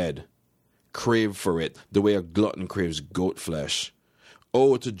him dead. Crave for it, the way a glutton craves goat flesh.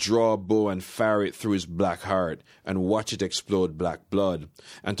 Oh, to draw a bow and fire it through his black heart, and watch it explode black blood,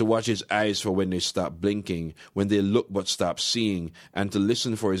 and to watch his eyes for when they stop blinking, when they look but stop seeing, and to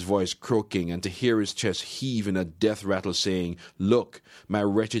listen for his voice croaking, and to hear his chest heave in a death rattle saying, "Look, my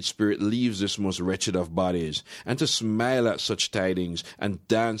wretched spirit leaves this most wretched of bodies," and to smile at such tidings, and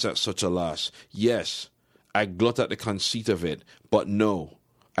dance at such a loss. Yes, I glut at the conceit of it, but no,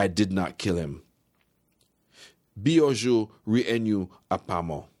 I did not kill him. Bioju rienu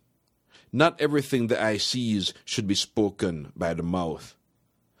apamo. Not everything the eye sees should be spoken by the mouth.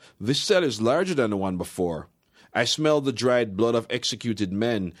 This cell is larger than the one before. I smell the dried blood of executed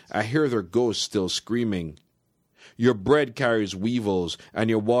men. I hear their ghosts still screaming. Your bread carries weevils, and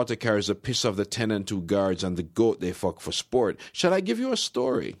your water carries the piss of the 10 and 2 guards and the goat they fuck for sport. Shall I give you a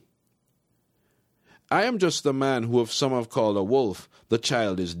story? I am just the man who some have called a wolf. The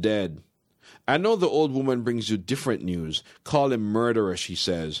child is dead. I know the old woman brings you different news. Call him murderer, she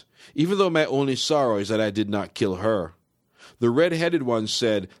says, even though my only sorrow is that I did not kill her. The red-headed one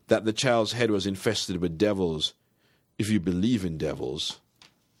said that the child's head was infested with devils. If you believe in devils,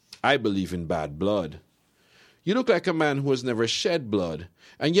 I believe in bad blood. You look like a man who has never shed blood,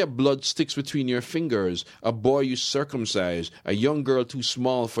 and yet blood sticks between your fingers, a boy you circumcise, a young girl too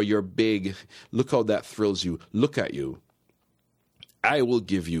small for your big. Look how that thrills you. Look at you. I will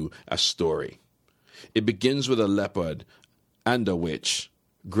give you a story. It begins with a leopard and a witch,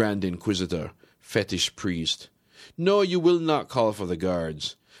 grand inquisitor, fetish priest. No, you will not call for the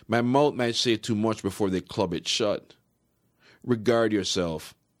guards. My mouth might say too much before they club it shut. Regard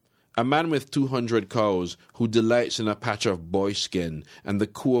yourself. A man with 200 cows who delights in a patch of boy skin and the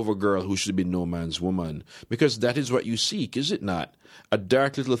coo of a girl who should be no man's woman, because that is what you seek, is it not? A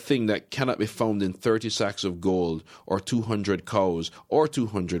dark little thing that cannot be found in 30 sacks of gold, or 200 cows, or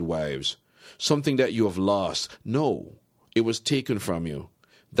 200 wives. Something that you have lost. No, it was taken from you.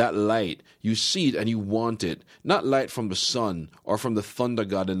 That light, you see it and you want it. Not light from the sun or from the thunder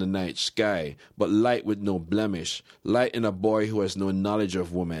god in the night sky, but light with no blemish. Light in a boy who has no knowledge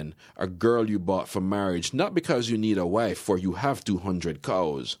of woman. A girl you bought for marriage, not because you need a wife, for you have 200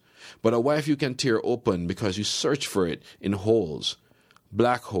 cows, but a wife you can tear open because you search for it in holes.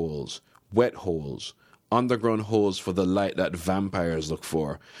 Black holes, wet holes, underground holes for the light that vampires look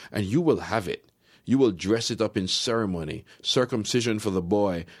for, and you will have it. You will dress it up in ceremony, circumcision for the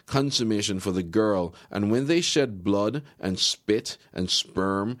boy, consummation for the girl, and when they shed blood and spit and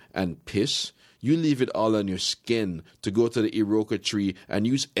sperm and piss, you leave it all on your skin to go to the Iroka tree and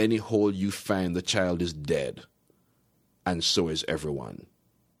use any hole you find. The child is dead. And so is everyone.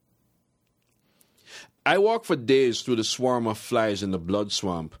 I walk for days through the swarm of flies in the blood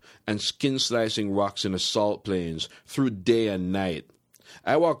swamp and skin-slicing rocks in the salt plains through day and night.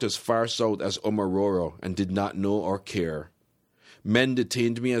 I walked as far south as Omaroro and did not know or care. Men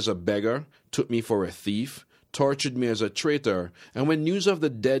detained me as a beggar, took me for a thief, tortured me as a traitor, and when news of the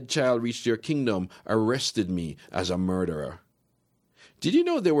dead child reached your kingdom, arrested me as a murderer. Did you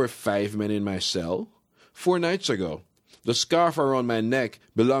know there were 5 men in my cell? 4 nights ago. The scarf around my neck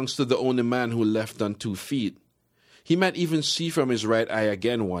belongs to the only man who left on 2 feet. He might even see from his right eye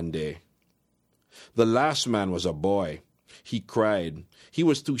again one day. The last man was a boy. He cried. He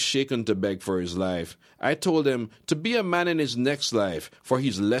was too shaken to beg for his life. I told him to be a man in his next life, for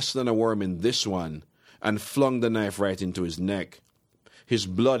he's less than a worm in this one, and flung the knife right into his neck. His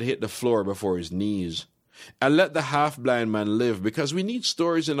blood hit the floor before his knees. I let the half-blind man live, because we need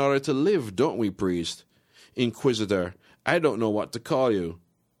stories in order to live, don't we, priest? Inquisitor, I don't know what to call you.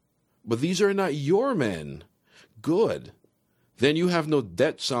 But these are not your men. Good. Then you have no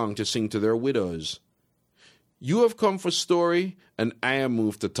death song to sing to their widows. You have come for story, and I am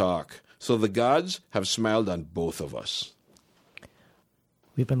moved to talk. So the gods have smiled on both of us.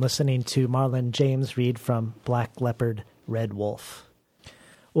 We've been listening to Marlon James read from Black Leopard, Red Wolf.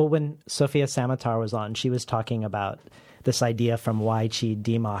 Well, when Sophia Samatar was on, she was talking about this idea from Y.G.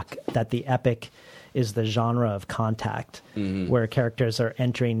 Demock that the epic is the genre of contact, where characters are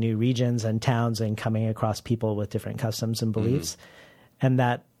entering new regions and towns and coming across people with different customs and beliefs, and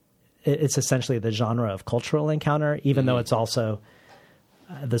that it's essentially the genre of cultural encounter, even though it's also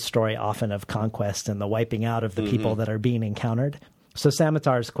the story often of conquest and the wiping out of the people that are being encountered. So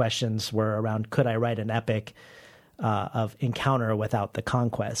Samatar's questions were around, could I write an epic of encounter without the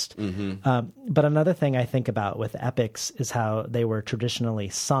conquest? But another thing I think about with epics is how they were traditionally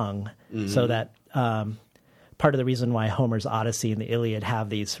sung, so that part of the reason why Homer's Odyssey and the Iliad have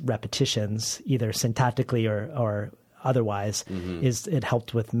these repetitions, either syntactically or otherwise, is it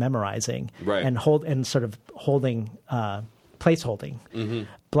helped with memorizing and sort of holding place holding.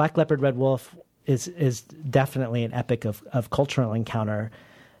 Black Leopard, Red Wolf is definitely an epic of cultural encounter,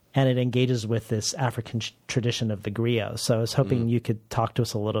 and it engages with this African tradition of the griot. So I was hoping you could talk to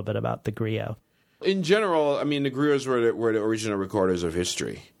us a little bit about the griot. In general, I mean, the griots were the original recorders of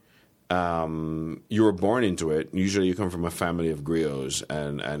history. You were born into it. Usually you come from a family of griots,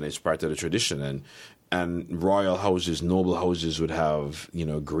 and it's part of the tradition. And royal houses, noble houses would have,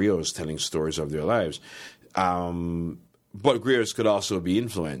 griots telling stories of their lives. But griots could also be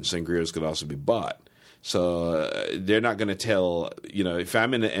influenced, and griots could also be bought. So they're not going to tell, if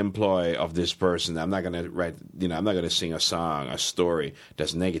I'm in the employ of this person, I'm not going to write, I'm not going to sing a song, a story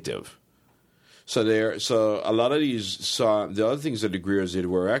that's negative. So a lot of these songs, the other things that the griots did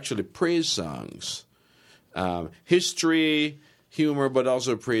were actually praise songs, history, humor, but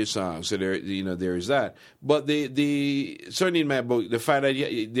also praise songs. So there is that. But the certainly in my book, the fact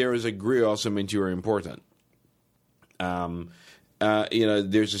that there is a griot also meant you were important.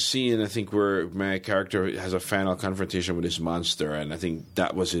 There's a scene, I think, where my character has a final confrontation with this monster, and I think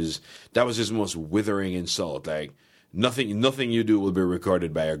that was his most withering insult. Like, nothing you do will be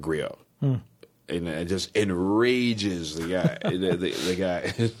recorded by a griot. And it just enrages the guy.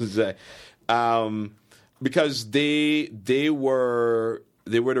 the guy. Because they were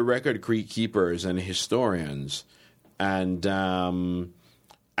the record keepers and historians, and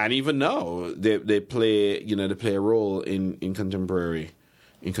even now they play a role in contemporary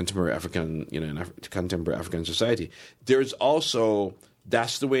African contemporary African society. There's also,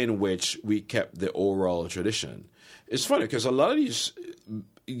 that's the way in which we kept the oral tradition. It's funny because a lot of these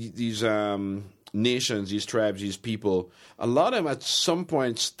nations, these tribes, these people, a lot of them at some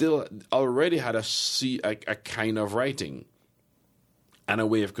point still already had a kind of writing and a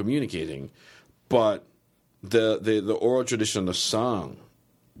way of communicating, but the oral tradition, the song,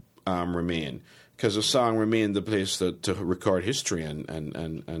 remain, because the song remained the place to record history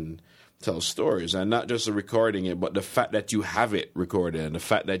and tell stories, and not just the recording it, but the fact that you have it recorded, and the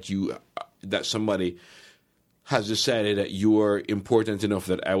fact that somebody has decided that you are important enough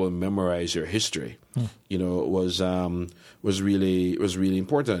that I will memorize your history, was really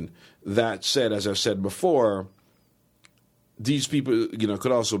important. That said, as I said before, these people,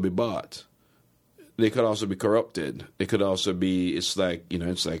 could also be bought. They could also be corrupted. It could also be. It's like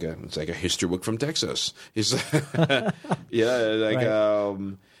it's like a history book from Texas. It's I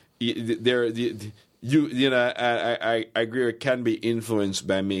agree. It can be influenced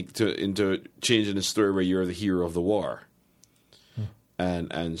by into changing the story where you're the hero of the war,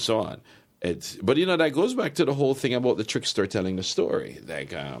 and so on. But that goes back to the whole thing about the trickster telling the story.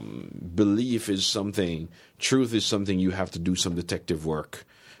 Like belief is something, truth is something you have to do some detective work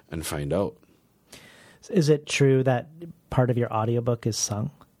and find out. Is it true that part of your audiobook is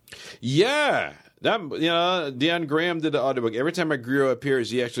sung? Yeah. Dan Graham did the audiobook. Every time Agrio appears,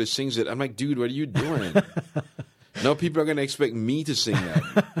 he actually sings it. I'm like, dude, what are you doing? No, people are going to expect me to sing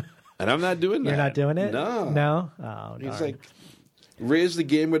that. And I'm not doing that. You're not doing it? No. No? Oh, It's like, raise the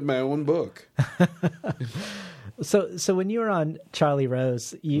game with my own book. So when you were on Charlie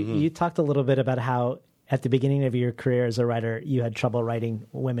Rose, you talked a little bit about how at the beginning of your career as a writer, you had trouble writing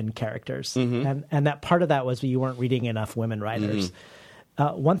women characters. And that part of that was you weren't reading enough women writers.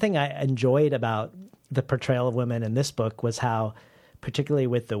 One thing I enjoyed about the portrayal of women in this book was how, particularly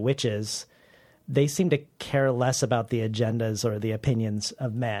with the witches, they seem to care less about the agendas or the opinions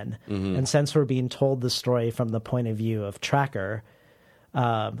of men. And since we're being told the story from the point of view of Tracker,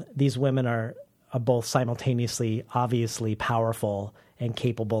 these women are both simultaneously obviously powerful and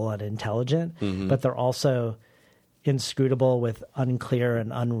capable and intelligent, but they're also inscrutable with unclear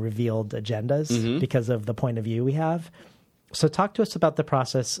and unrevealed agendas because of the point of view we have. So talk to us about the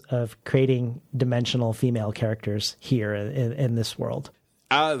process of creating dimensional female characters here in this world.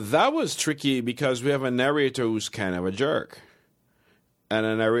 That was tricky because we have a narrator who's kind of a jerk and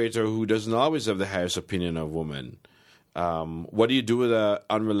a narrator who doesn't always have the highest opinion of women. What do you do with an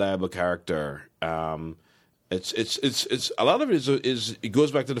unreliable character? It's a lot of it is it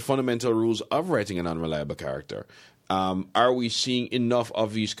goes back to the fundamental rules of writing an unreliable character. Are we seeing enough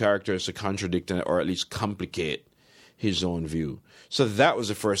of these characters to contradict or at least complicate his own view? So that was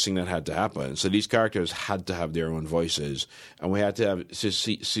the first thing that had to happen. So these characters had to have their own voices, and we had to have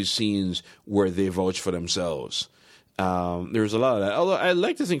see scenes where they vouch for themselves. There was a lot of that. Although I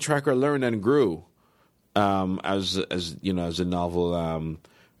like to think Tracker learned and grew as the novel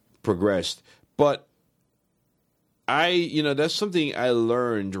progressed. But that's something I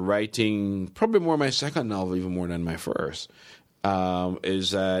learned writing probably more my second novel, even more than my first,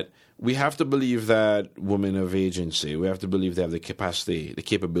 is that we have to believe that women have agency. We have to believe they have the capacity, the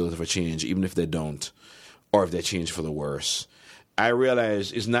capability for change, even if they don't, or if they change for the worse. I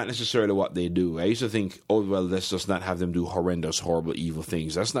realize it's not necessarily what they do. I used to think, let's just not have them do horrendous, horrible, evil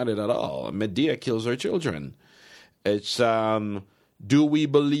things. That's not it at all. Medea kills her children. It's, do we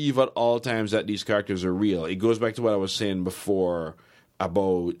believe at all times that these characters are real? It goes back to what I was saying before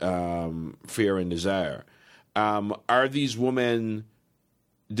about fear and desire. Are these women...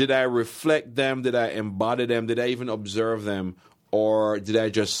 Did I reflect them? Did I embody them? Did I even observe them? Or did I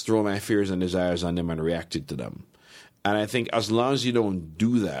just throw my fears and desires on them and reacted to them? And I think as long as you don't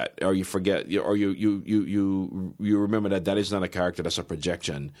do that, or you forget, or you remember that is not a character, that's a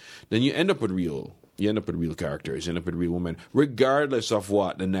projection, then you end up with real characters, you end up with real women, regardless of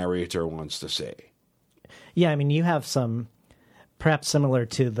what the narrator wants to say. Yeah, I mean, you have some, perhaps similar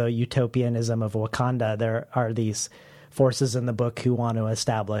to the utopianism of Wakanda, there are these forces in the book who want to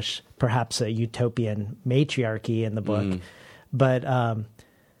establish perhaps a utopian matriarchy in the book, but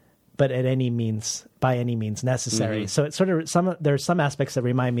by any means necessary. So it's sort of there's some aspects that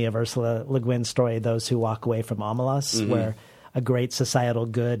remind me of Ursula Le Guin's story, Those Who Walk Away from Omelas, where a great societal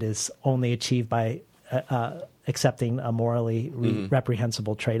good is only achieved by accepting a morally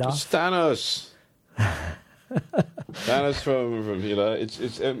reprehensible trade-off. It's Thanos. Thanos from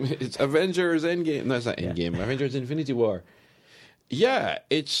it's Avengers Endgame. No, it's not Endgame. Yeah. Avengers Infinity War. Yeah,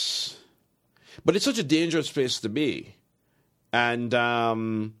 but it's such a dangerous place to be, and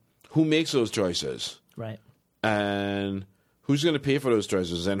who makes those choices, right? And who's going to pay for those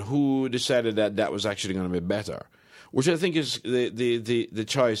choices, and who decided that was actually going to be better? Which I think is the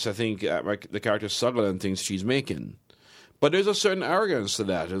choice. I think the character Sutherland thinks she's making. But there's a certain arrogance to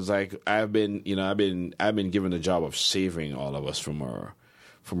that. It's like I've been given the job of saving all of us from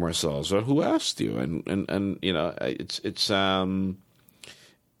ourselves. Well, who asked you? And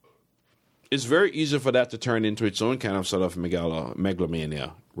it's very easy for that to turn into its own kind of sort of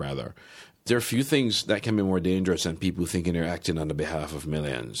megalomania. Rather, there are few things that can be more dangerous than people thinking they're acting on the behalf of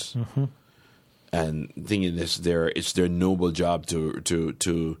millions, and thinking it's their noble job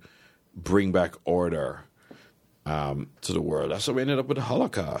to bring back order to the world. That's how we ended up with the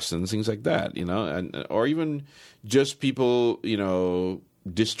Holocaust and things like that, or even just people,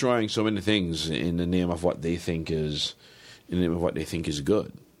 destroying so many things in the name of what they think is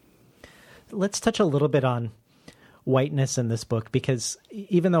good. let's touch a little bit on whiteness in this book, because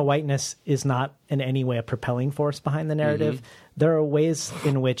even though whiteness is not in any way a propelling force behind the narrative, there are ways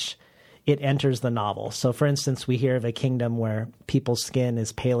in which it enters the novel. So, for instance, we hear of a kingdom where people's skin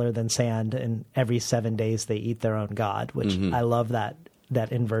is paler than sand, and every 7 days they eat their own god, which I love that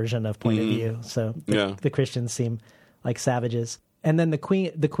inversion of point of view. So the Christians seem like savages. And then the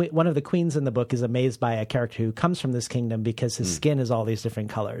queen, one of the queens in the book is amazed by a character who comes from this kingdom because his skin is all these different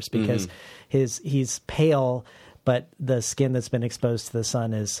colors, because he's pale, but the skin that's been exposed to the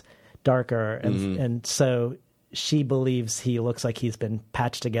sun is darker. And so she believes he looks like he's been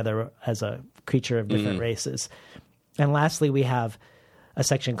patched together as a creature of different races. And lastly, we have a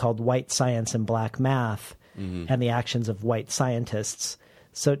section called White Science and Black Math and the actions of white scientists.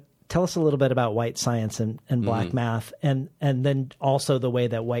 So tell us a little bit about white science and black math, and then also the way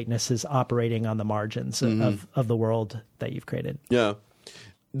that whiteness is operating on the margins of the world that you've created. Yeah.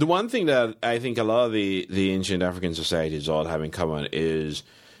 The one thing that I think a lot of the ancient African societies all have in common is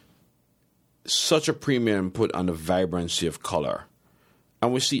such a premium put on the vibrancy of color.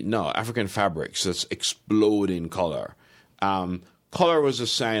 And we see now African fabrics that's explode in color. Color was a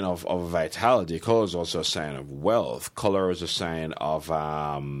sign of vitality. Color is also a sign of wealth. Color is a sign of,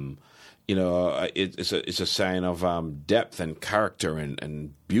 it's a sign of depth and character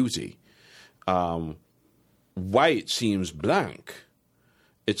and beauty. White seems blank.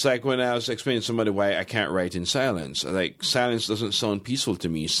 It's like when I was explaining to somebody why I can't write in silence. Like, silence doesn't sound peaceful to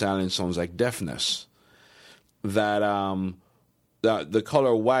me. Silence sounds like deafness. That the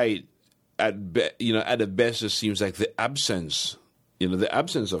color white at the best, it seems like the absence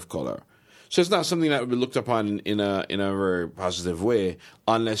of color. So it's not something that would be looked upon in a very positive way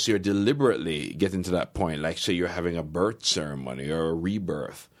unless you're deliberately getting to that point. Like, say you're having a birth ceremony or a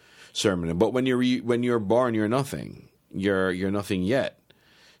rebirth ceremony. But when you're born, you're nothing. You're nothing yet.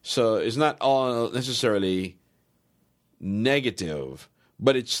 So it's not all necessarily negative,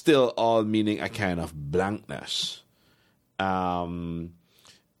 but it's still all meaning a kind of blankness. But I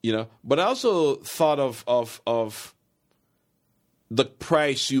also thought of the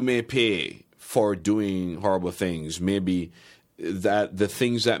price you may pay for doing horrible things. Maybe that the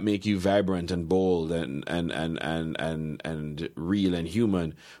things that make you vibrant and bold and real and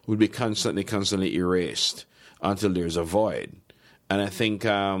human would be constantly erased until there's a void. And I think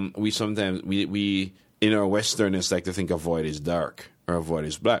we sometimes we in our Westernness like to think a void is dark or a void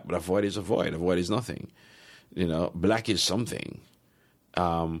is black, but a void is a void. A void is nothing. Black is something.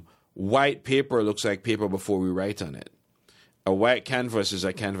 White paper looks like paper before we write on it. A white canvas is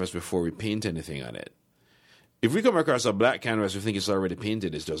a canvas before we paint anything on it. If we come across a black canvas, we think it's already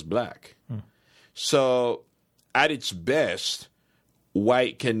painted. It's just black. So at its best,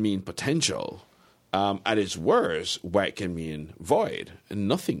 white can mean potential. At its worst, white can mean void and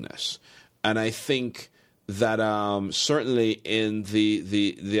nothingness. And I think that certainly in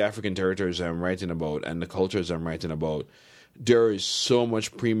the African territories I'm writing about and the cultures I'm writing about, there is so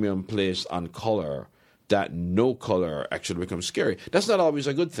much premium placed on color that no color actually becomes scary. That's not always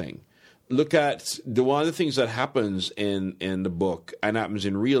a good thing. Look at one of the things that happens in the book and happens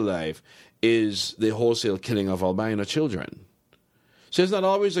in real life is the wholesale killing of albino children. So it's not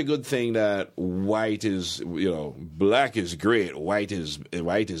always a good thing that white is, black is great, white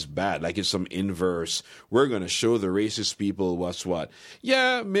is bad. Like it's some inverse. We're going to show the racist people what's what.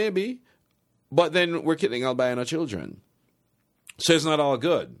 Yeah, maybe. But then we're killing albino children. So it's not all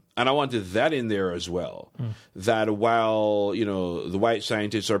good. And I wanted that in there as well. That while, the white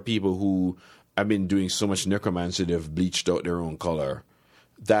scientists are people who have been doing so much necromancy, they've bleached out their own color,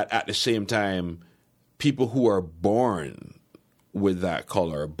 that at the same time, people who are born with that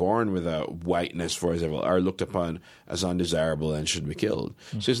color, born with a whiteness, for example, are looked upon as undesirable and should be killed.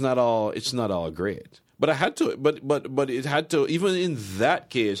 So it's not all great. But I had to, but it had to, even in that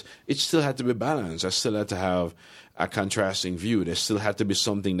case, it still had to be balanced. I still had to have a contrasting view. There still had to be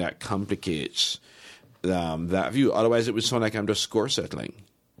something that complicates that view. Otherwise, it would sound like I'm just score settling.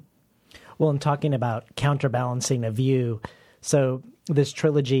 Well, in talking about counterbalancing a view, so this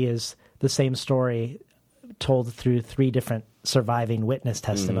trilogy is the same story told through 3 different surviving witness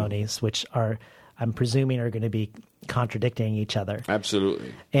testimonies, which are, I'm presuming, are going to be contradicting each other.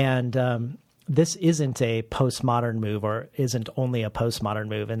 Absolutely. And this isn't a postmodern move, or isn't only a postmodern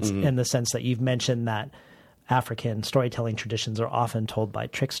move in the sense that you've mentioned that African storytelling traditions are often told by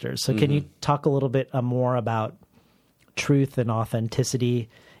tricksters. So can you talk a little bit more about truth and authenticity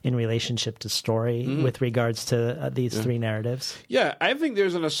in relationship to story with regards to these three narratives? Yeah, I think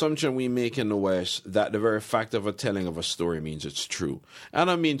there's an assumption we make in the West that the very fact of a telling of a story means it's true. I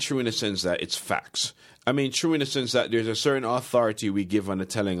don't mean true in the sense that it's facts. I mean true in the sense that there's a certain authority we give on the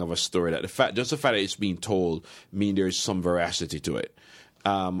telling of a story, that just the fact that it's being told means there's some veracity to it.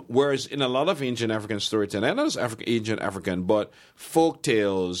 Whereas in a lot of ancient African storytelling, and not just ancient African, but folk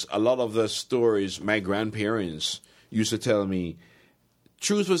tales, a lot of the stories my grandparents used to tell me,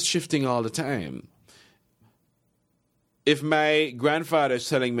 truth was shifting all the time. If my grandfather is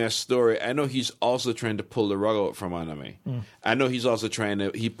telling me a story, I know he's also trying to pull the rug out from under me. I know he's also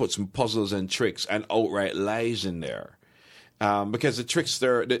he put some puzzles and tricks and outright lies in there. Because the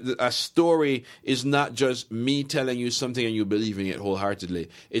trickster, a story is not just me telling you something and you believing it wholeheartedly.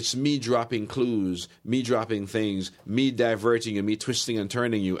 It's me dropping clues, me dropping things, me diverting you, me twisting and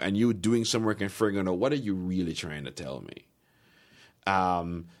turning you, and you doing some work and figuring out, what are you really trying to tell me?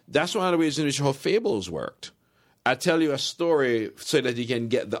 That's one of the ways in which how fables worked. I tell you a story so that you can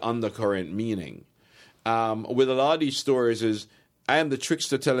get the undercurrent meaning. With a lot of these stories is, I am the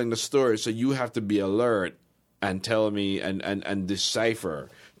trickster telling the story, so you have to be alert and tell me and decipher.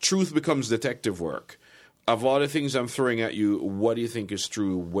 Truth becomes detective work. Of all the things I'm throwing at you, what do you think is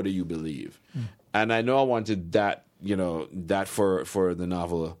true? What do you believe? And I know I wanted that, that for the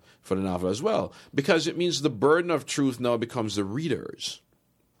novel, as well, because it means the burden of truth now becomes the readers.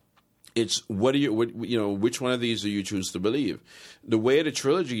 It's which one of these do you choose to believe? The way the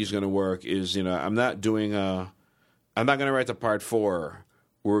trilogy is going to work is, I'm not going to write a part 4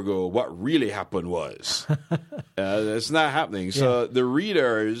 where we go, what really happened was. It's not happening. So the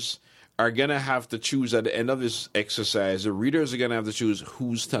readers are going to have to choose at the end of this exercise. The readers are going to have to choose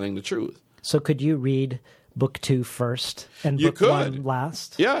who's telling the truth. So could you read book 2 first and book 1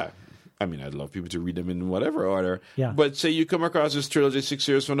 last? Yeah. I mean, I'd love people to read them in whatever order. Yeah. But say you come across this trilogy 6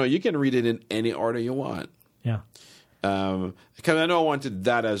 years from now, you can read it in any order you want. Yeah. Because I know I wanted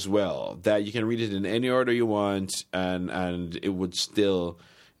that as well, that you can read it in any order you want, and it would still,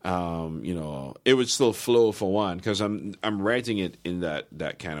 it would still flow for one, because I'm writing it in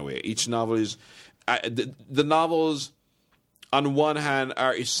that kind of way. Each novel is, the novels, on one hand,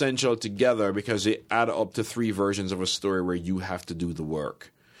 are essential together because they add up to 3 versions of a story where you have to do the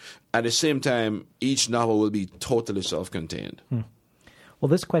work. At the same time, each novel will be totally self-contained. Well,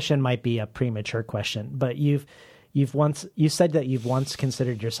 this question might be a premature question, but you said that you've once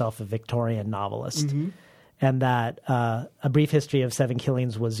considered yourself a Victorian novelist, and that A Brief History of 7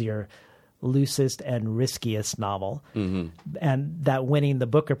 Killings was your loosest and riskiest novel, and that winning the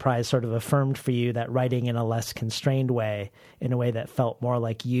Booker Prize sort of affirmed for you that writing in a less constrained way, in a way that felt more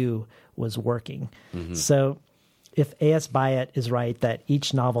like you, was working. So if A.S. Byatt is right that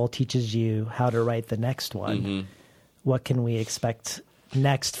each novel teaches you how to write the next one, what can we expect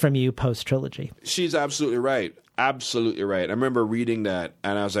next from you post-trilogy? She's absolutely right. Absolutely right. I remember reading that,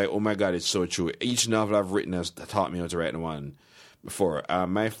 and I was like, oh my God, it's so true. Each novel I've written has taught me how to write one before.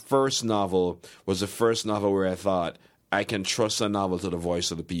 My first novel was the first novel where I thought, I can trust a novel to the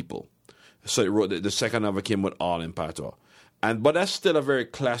voice of the people. So it wrote the second novel came with all in patois. But that's still a very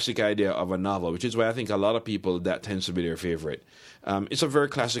classic idea of a novel, which is why I think a lot of people, that tends to be their favorite. It's a very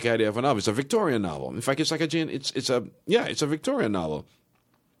classic idea of a novel. It's a Victorian novel. In fact, it's like it's a Victorian novel.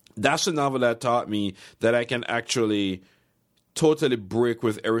 That's a novel that taught me that I can actually totally break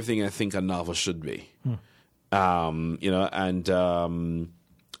with everything I think a novel should be. And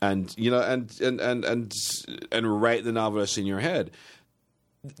write the novel that's in your head.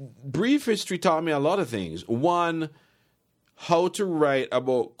 Brief History taught me a lot of things. One, how to write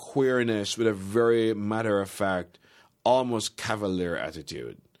about queerness with a very matter-of-fact, almost cavalier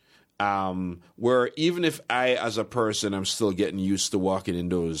attitude. Where even if I, as a person, I'm still getting used to walking in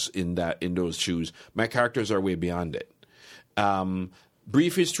those shoes, my characters are way beyond it.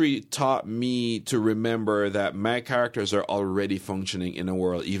 Brief History taught me to remember that my characters are already functioning in a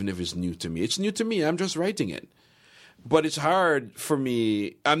world, even if it's new to me. It's new to me. I'm just writing it. But it's hard for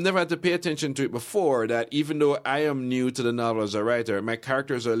me. I've never had to pay attention to it before, that even though I am new to the novel as a writer, my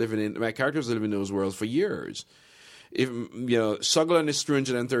characters are living in those worlds for years. If Suglan is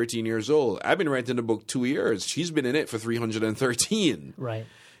 313 years old. I've been writing the book 2 years. She's been in it for 313. Right.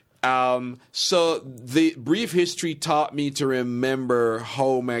 So the Brief History taught me to remember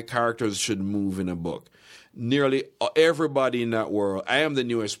how my characters should move in a book. Nearly everybody in that world, I am the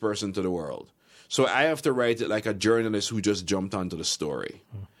newest person to the world. So I have to write it like a journalist who just jumped onto the story.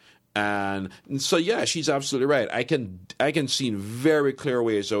 And so, yeah, she's absolutely right. I can see in very clear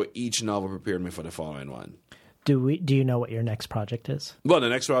ways how each novel prepared me for the following one. Do you know what your next project is? Well, the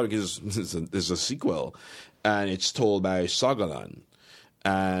next project is a sequel. and it's told by Sogolon.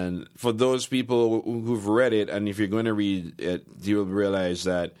 And for those people who've read it, and if you're going to read it, you'll realize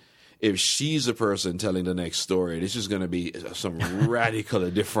that if she's the person telling the next story, this is going to be some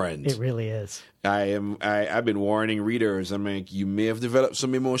radically different. It really is. I've been warning readers. I'm like, you may have developed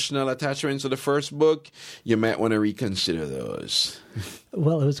some emotional attachments to the first book. You might want to reconsider those.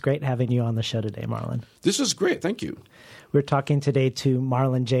 Well, it was great having you on the show today, Marlon. This was great. Thank you. We're talking today to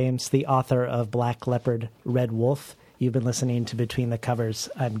Marlon James, the author of Black Leopard, Red Wolf. You've been listening to Between the Covers.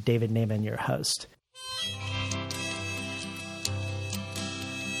 I'm David Naiman, your host.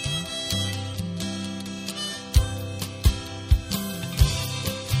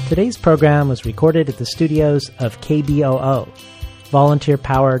 Today's program was recorded at the studios of KBOO,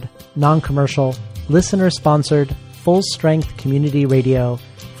 volunteer-powered, non-commercial, listener-sponsored, full-strength community radio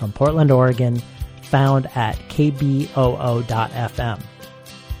from Portland, Oregon, found at kboo.fm.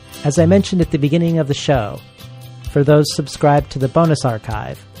 As I mentioned at the beginning of the show, for those subscribed to the bonus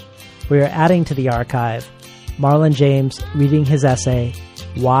archive, we are adding to the archive Marlon James reading his essay,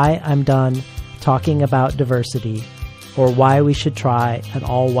 Why I'm Done Talking About Diversity, or Why We Should Try an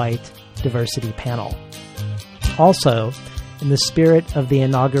All-White Diversity Panel. Also, in the spirit of the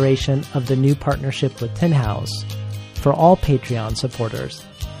inauguration of the new partnership with Tin House, for all Patreon supporters,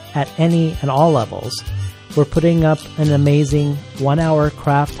 at any and all levels, we're putting up an amazing 1-hour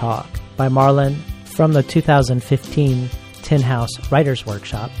craft talk by Marlon from the 2015 Tin House Writers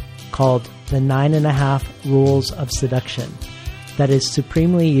Workshop called The 9.5 Rules of Seduction that is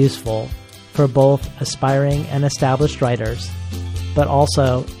supremely useful for both aspiring and established writers, but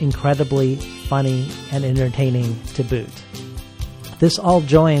also incredibly funny and entertaining to boot. This all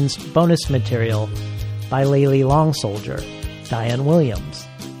joins bonus material by Layli Long Soldier, Diane Williams,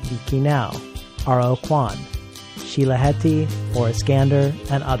 Vicky Now, R.O. Kwan, Sheila Heti, Forrest Gander,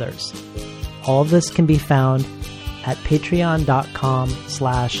 and others. All of this can be found at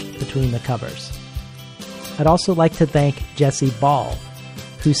patreon.com/betweenthecovers. I'd also like to thank Jesse Ball,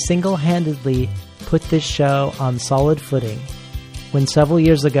 who single-handedly put this show on solid footing when several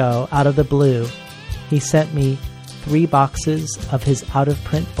years ago, out of the blue, he sent me 3 boxes of his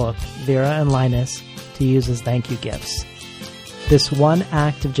out-of-print book, Vera and Linus, to use as thank you gifts. This one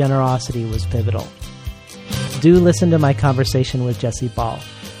act of generosity was pivotal. Do listen to my conversation with Jesse Ball,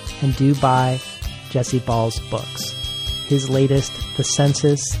 and do buy Jesse Ball's books. His latest, The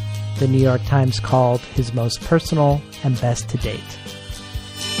Census, the New York Times called his most personal and best to date.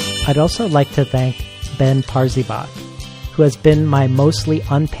 I'd also like to thank Ben Parzybach, who has been my mostly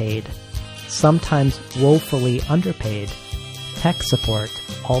unpaid, sometimes woefully underpaid, tech support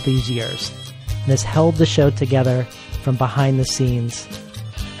all these years, and has held the show together from behind the scenes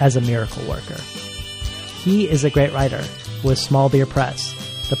as a miracle worker. He is a great writer with Small Beer Press,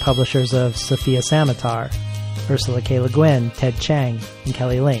 the publishers of Sophia Samatar, Ursula K. Le Guin, Ted Chiang, and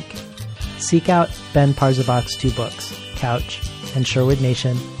Kelly Link. Seek out Ben Parzybach's 2 books, Couch and Sherwood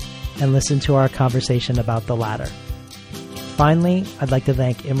Nation, and listen to our conversation about the latter. Finally, I'd like to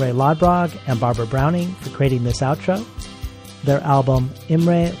thank Imre Lodbrog and Barbara Browning for creating this outro. Their album,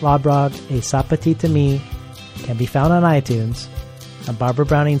 Imre Lodbrog A Sapati to Me, can be found on iTunes, and Barbara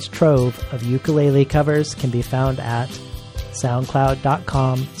Browning's trove of ukulele covers can be found at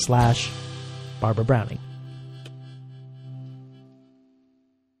soundcloud.com/Barbara Browning.